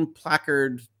stream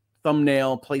placard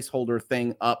thumbnail placeholder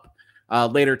thing up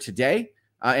later today.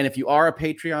 And if you are a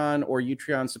Patreon or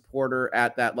Utreon supporter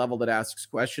at that level that asks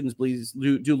questions, please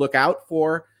do look out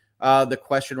for the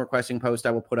question requesting post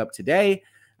I will put up today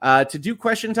to do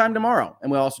question time tomorrow.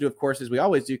 And we'll also do, of course, as we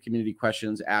always do, community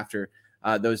questions after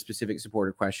those specific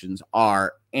supporter questions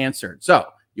are answered. So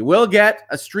you will get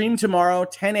a stream tomorrow.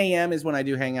 10 a.m. is when I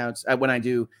do Hangouts, when I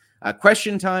do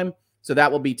question time. So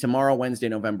that will be tomorrow, Wednesday,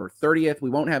 November 30th. We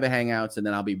won't have a Hangouts, and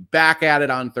then I'll be back at it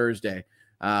on Thursday.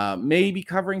 Maybe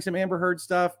covering some Amber Heard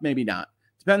stuff, maybe not.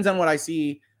 Depends on what I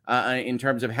see in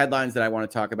terms of headlines that I want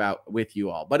to talk about with you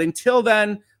all. But until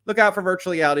then, look out for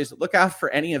virtual realities. Look out for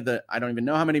any of the, I don't even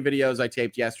know how many videos I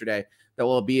taped yesterday that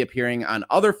will be appearing on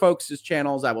other folks'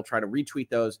 channels. I will try to retweet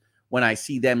those when I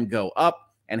see them go up.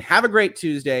 And have a great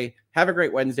Tuesday. Have a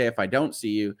great Wednesday if I don't see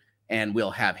you. And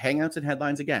we'll have Hangouts and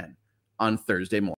Headlines again on Thursday morning.